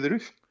rate went through the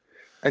roof.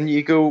 And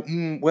you go,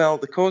 well,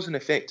 the cause and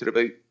effect are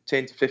about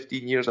 10 to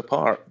 15 years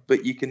apart,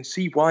 but you can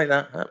see why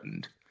that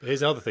happened.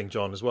 Here's another thing,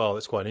 John, as well,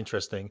 that's quite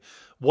interesting.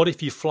 What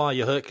if you fly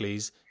your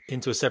Hercules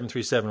into a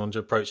 737 on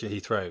your approach at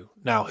Heathrow?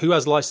 Now, who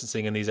has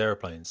licensing in these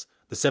aeroplanes?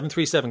 The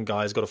 737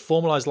 guy has got a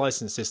formalised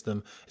license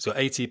system, it's got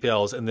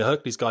ATPLs, and the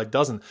Hercules guy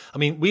doesn't. I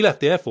mean, we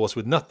left the Air Force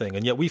with nothing,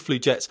 and yet we flew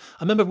jets.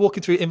 I remember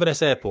walking through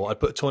Inverness Airport. I'd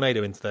put a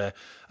Tornado into their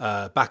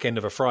back end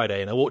of a Friday,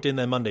 and I walked in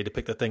there Monday to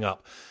pick the thing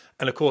up.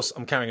 And of course,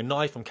 I'm carrying a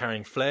knife, I'm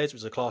carrying flares,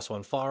 which is a Class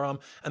 1 firearm.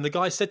 And the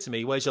guy said to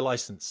me, "Where's your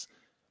license?"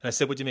 And I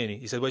said, "What do you mean?"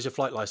 He said, "Where's your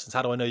flight license?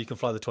 How do I know you can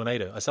fly the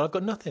Tornado?" I said, "I've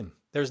got nothing.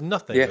 There is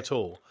nothing at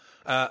all."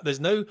 There's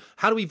no,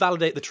 how do we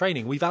validate the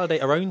training? We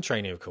validate our own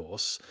training, of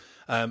course.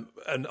 And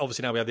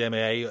obviously now we have the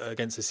MAA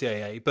against the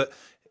CAA. But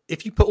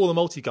if you put all the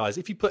multi guys,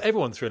 if you put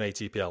everyone through an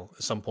ATPL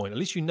at some point, at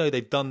least you know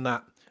they've done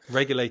that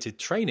regulated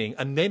training,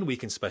 and then we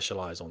can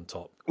specialize on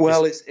top.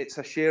 Well, it's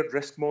a shared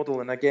risk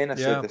model, and again, I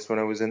said this when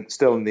I was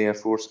still in the Air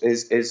Force.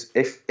 Is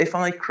if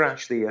I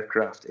crash the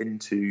aircraft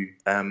into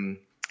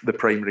the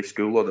primary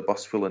school or the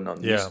bus full of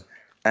nuns,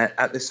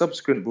 at the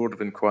subsequent board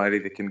of inquiry,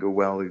 they can go,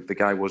 well, the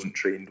guy wasn't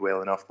trained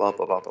well enough, blah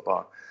blah blah blah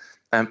blah.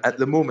 At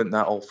the moment,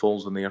 that all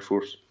falls on the Air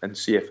Force, and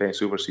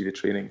CFS oversee the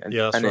training. And,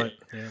 that's right.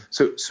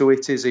 So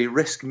it is a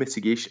risk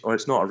mitigation, or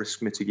it's not a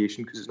risk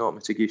mitigation because it's not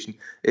mitigation.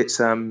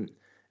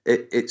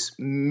 It's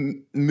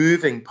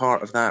moving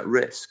part of that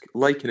risk,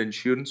 like an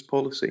insurance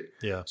policy.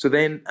 Yeah. So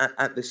then,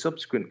 at the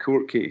subsequent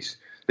court case,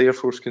 the Air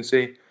Force can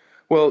say,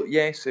 well,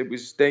 yes, it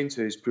was down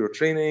to his poor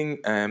training,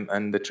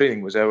 and the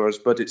training was ours,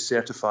 but it's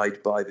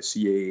certified by the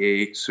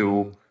CAA,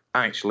 so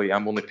actually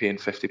I'm only paying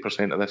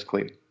 50% of this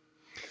claim.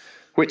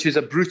 Which is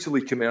a brutally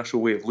commercial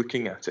way of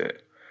looking at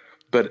it,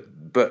 but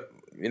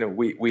you know,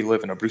 we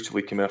live in a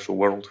brutally commercial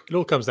world. It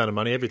all comes down to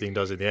money. Everything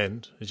does in the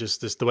end. It's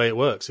just the way it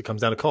works. It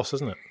comes down to cost,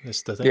 doesn't it?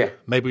 It's the thing. Yeah.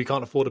 Maybe we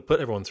can't afford to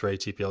put everyone through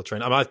ATPL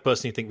training. I mean, I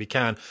personally think we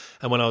can.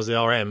 And when I was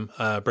the RM,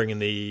 bringing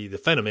the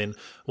Phenom in,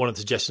 one of the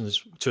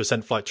suggestions to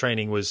Ascent Flight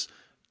Training was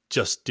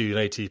just do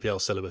an ATPL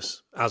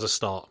syllabus as a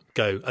start,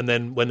 go, and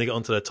then when they get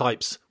onto their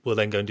types, we'll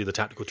then go and do the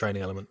tactical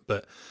training element.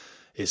 But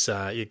it's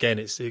again,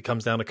 it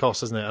comes down to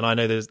cost, doesn't it? And I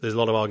know there's a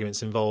lot of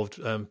arguments involved,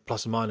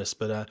 plus and minus,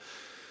 but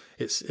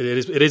it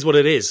is what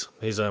it is.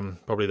 Is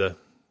probably the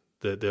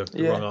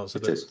wrong answer.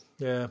 It is.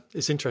 Yeah,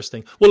 it's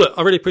interesting. Well, look,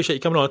 I really appreciate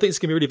you coming on. I think it's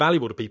going to be really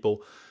valuable to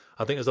people.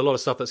 I think there's a lot of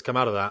stuff that's come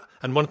out of that.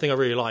 And one thing I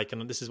really like,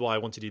 and this is why I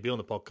wanted you to be on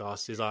the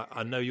podcast, is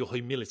I know your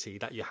humility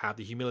that you have,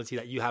 the humility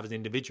that you have as an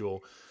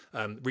individual,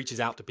 reaches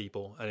out to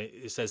people, and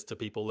it says to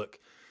people, look,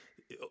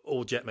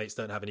 all jet mates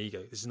don't have an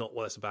ego. This is not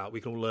what it's about.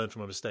 We can all learn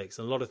from our mistakes.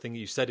 And a lot of things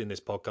you said in this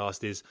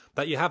podcast is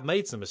that you have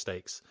made some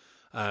mistakes,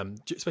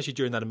 especially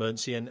during that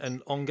emergency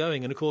and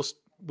ongoing. And of course,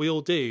 we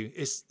all do.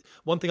 It's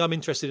one thing I'm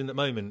interested in at the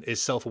moment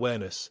is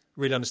self-awareness,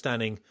 really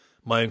understanding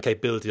my own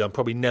capability. I'm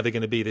probably never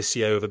going to be the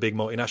CEO of a big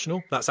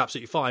multinational. That's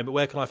absolutely fine. But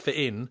where can I fit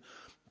in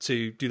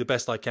to do the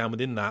best I can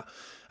within that?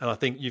 And I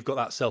think you've got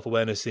that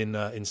self-awareness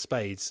in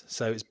spades.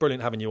 So it's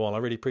brilliant having you on. I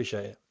really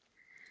appreciate it.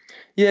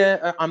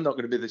 Yeah, I'm not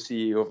going to be the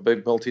CEO of a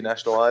big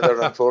multinational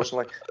either,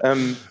 unfortunately.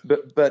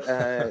 But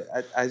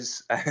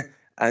as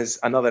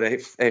another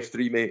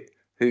F3 mate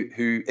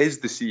who is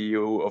the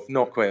CEO of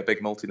not quite a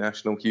big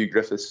multinational, Hugh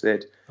Griffiths,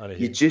 said,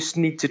 you just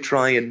need to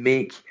try and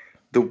make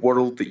the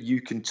world that you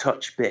can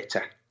touch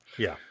better.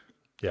 Yeah,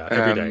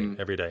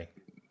 every day.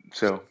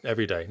 So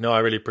every day. No, I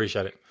really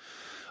appreciate it.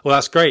 Well,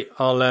 that's great.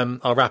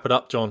 I'll wrap it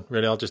up, John.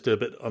 Really, I'll just do a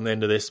bit on the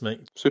end of this,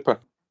 mate. Super.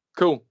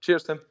 Cool.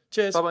 Cheers, Tim.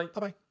 Cheers. Bye-bye.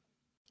 Bye-bye.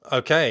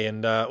 Okay,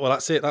 and well,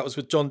 that's it. That was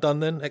with John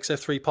Dunn then,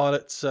 XF3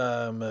 pilot,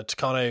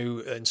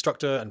 Tucano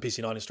instructor and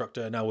PC9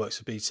 instructor, now works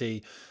for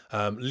BT.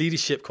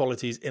 Leadership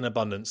qualities in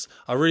abundance.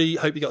 I really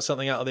hope you got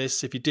something out of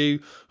this. If you do,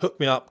 hook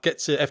me up, get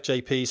to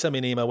FJP, send me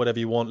an email, whatever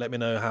you want. Let me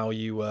know how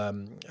you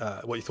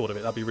what you thought of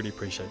it. That'd be really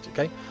appreciated.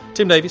 Okay,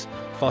 Tim Davies,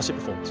 Fast Jet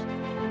Performance.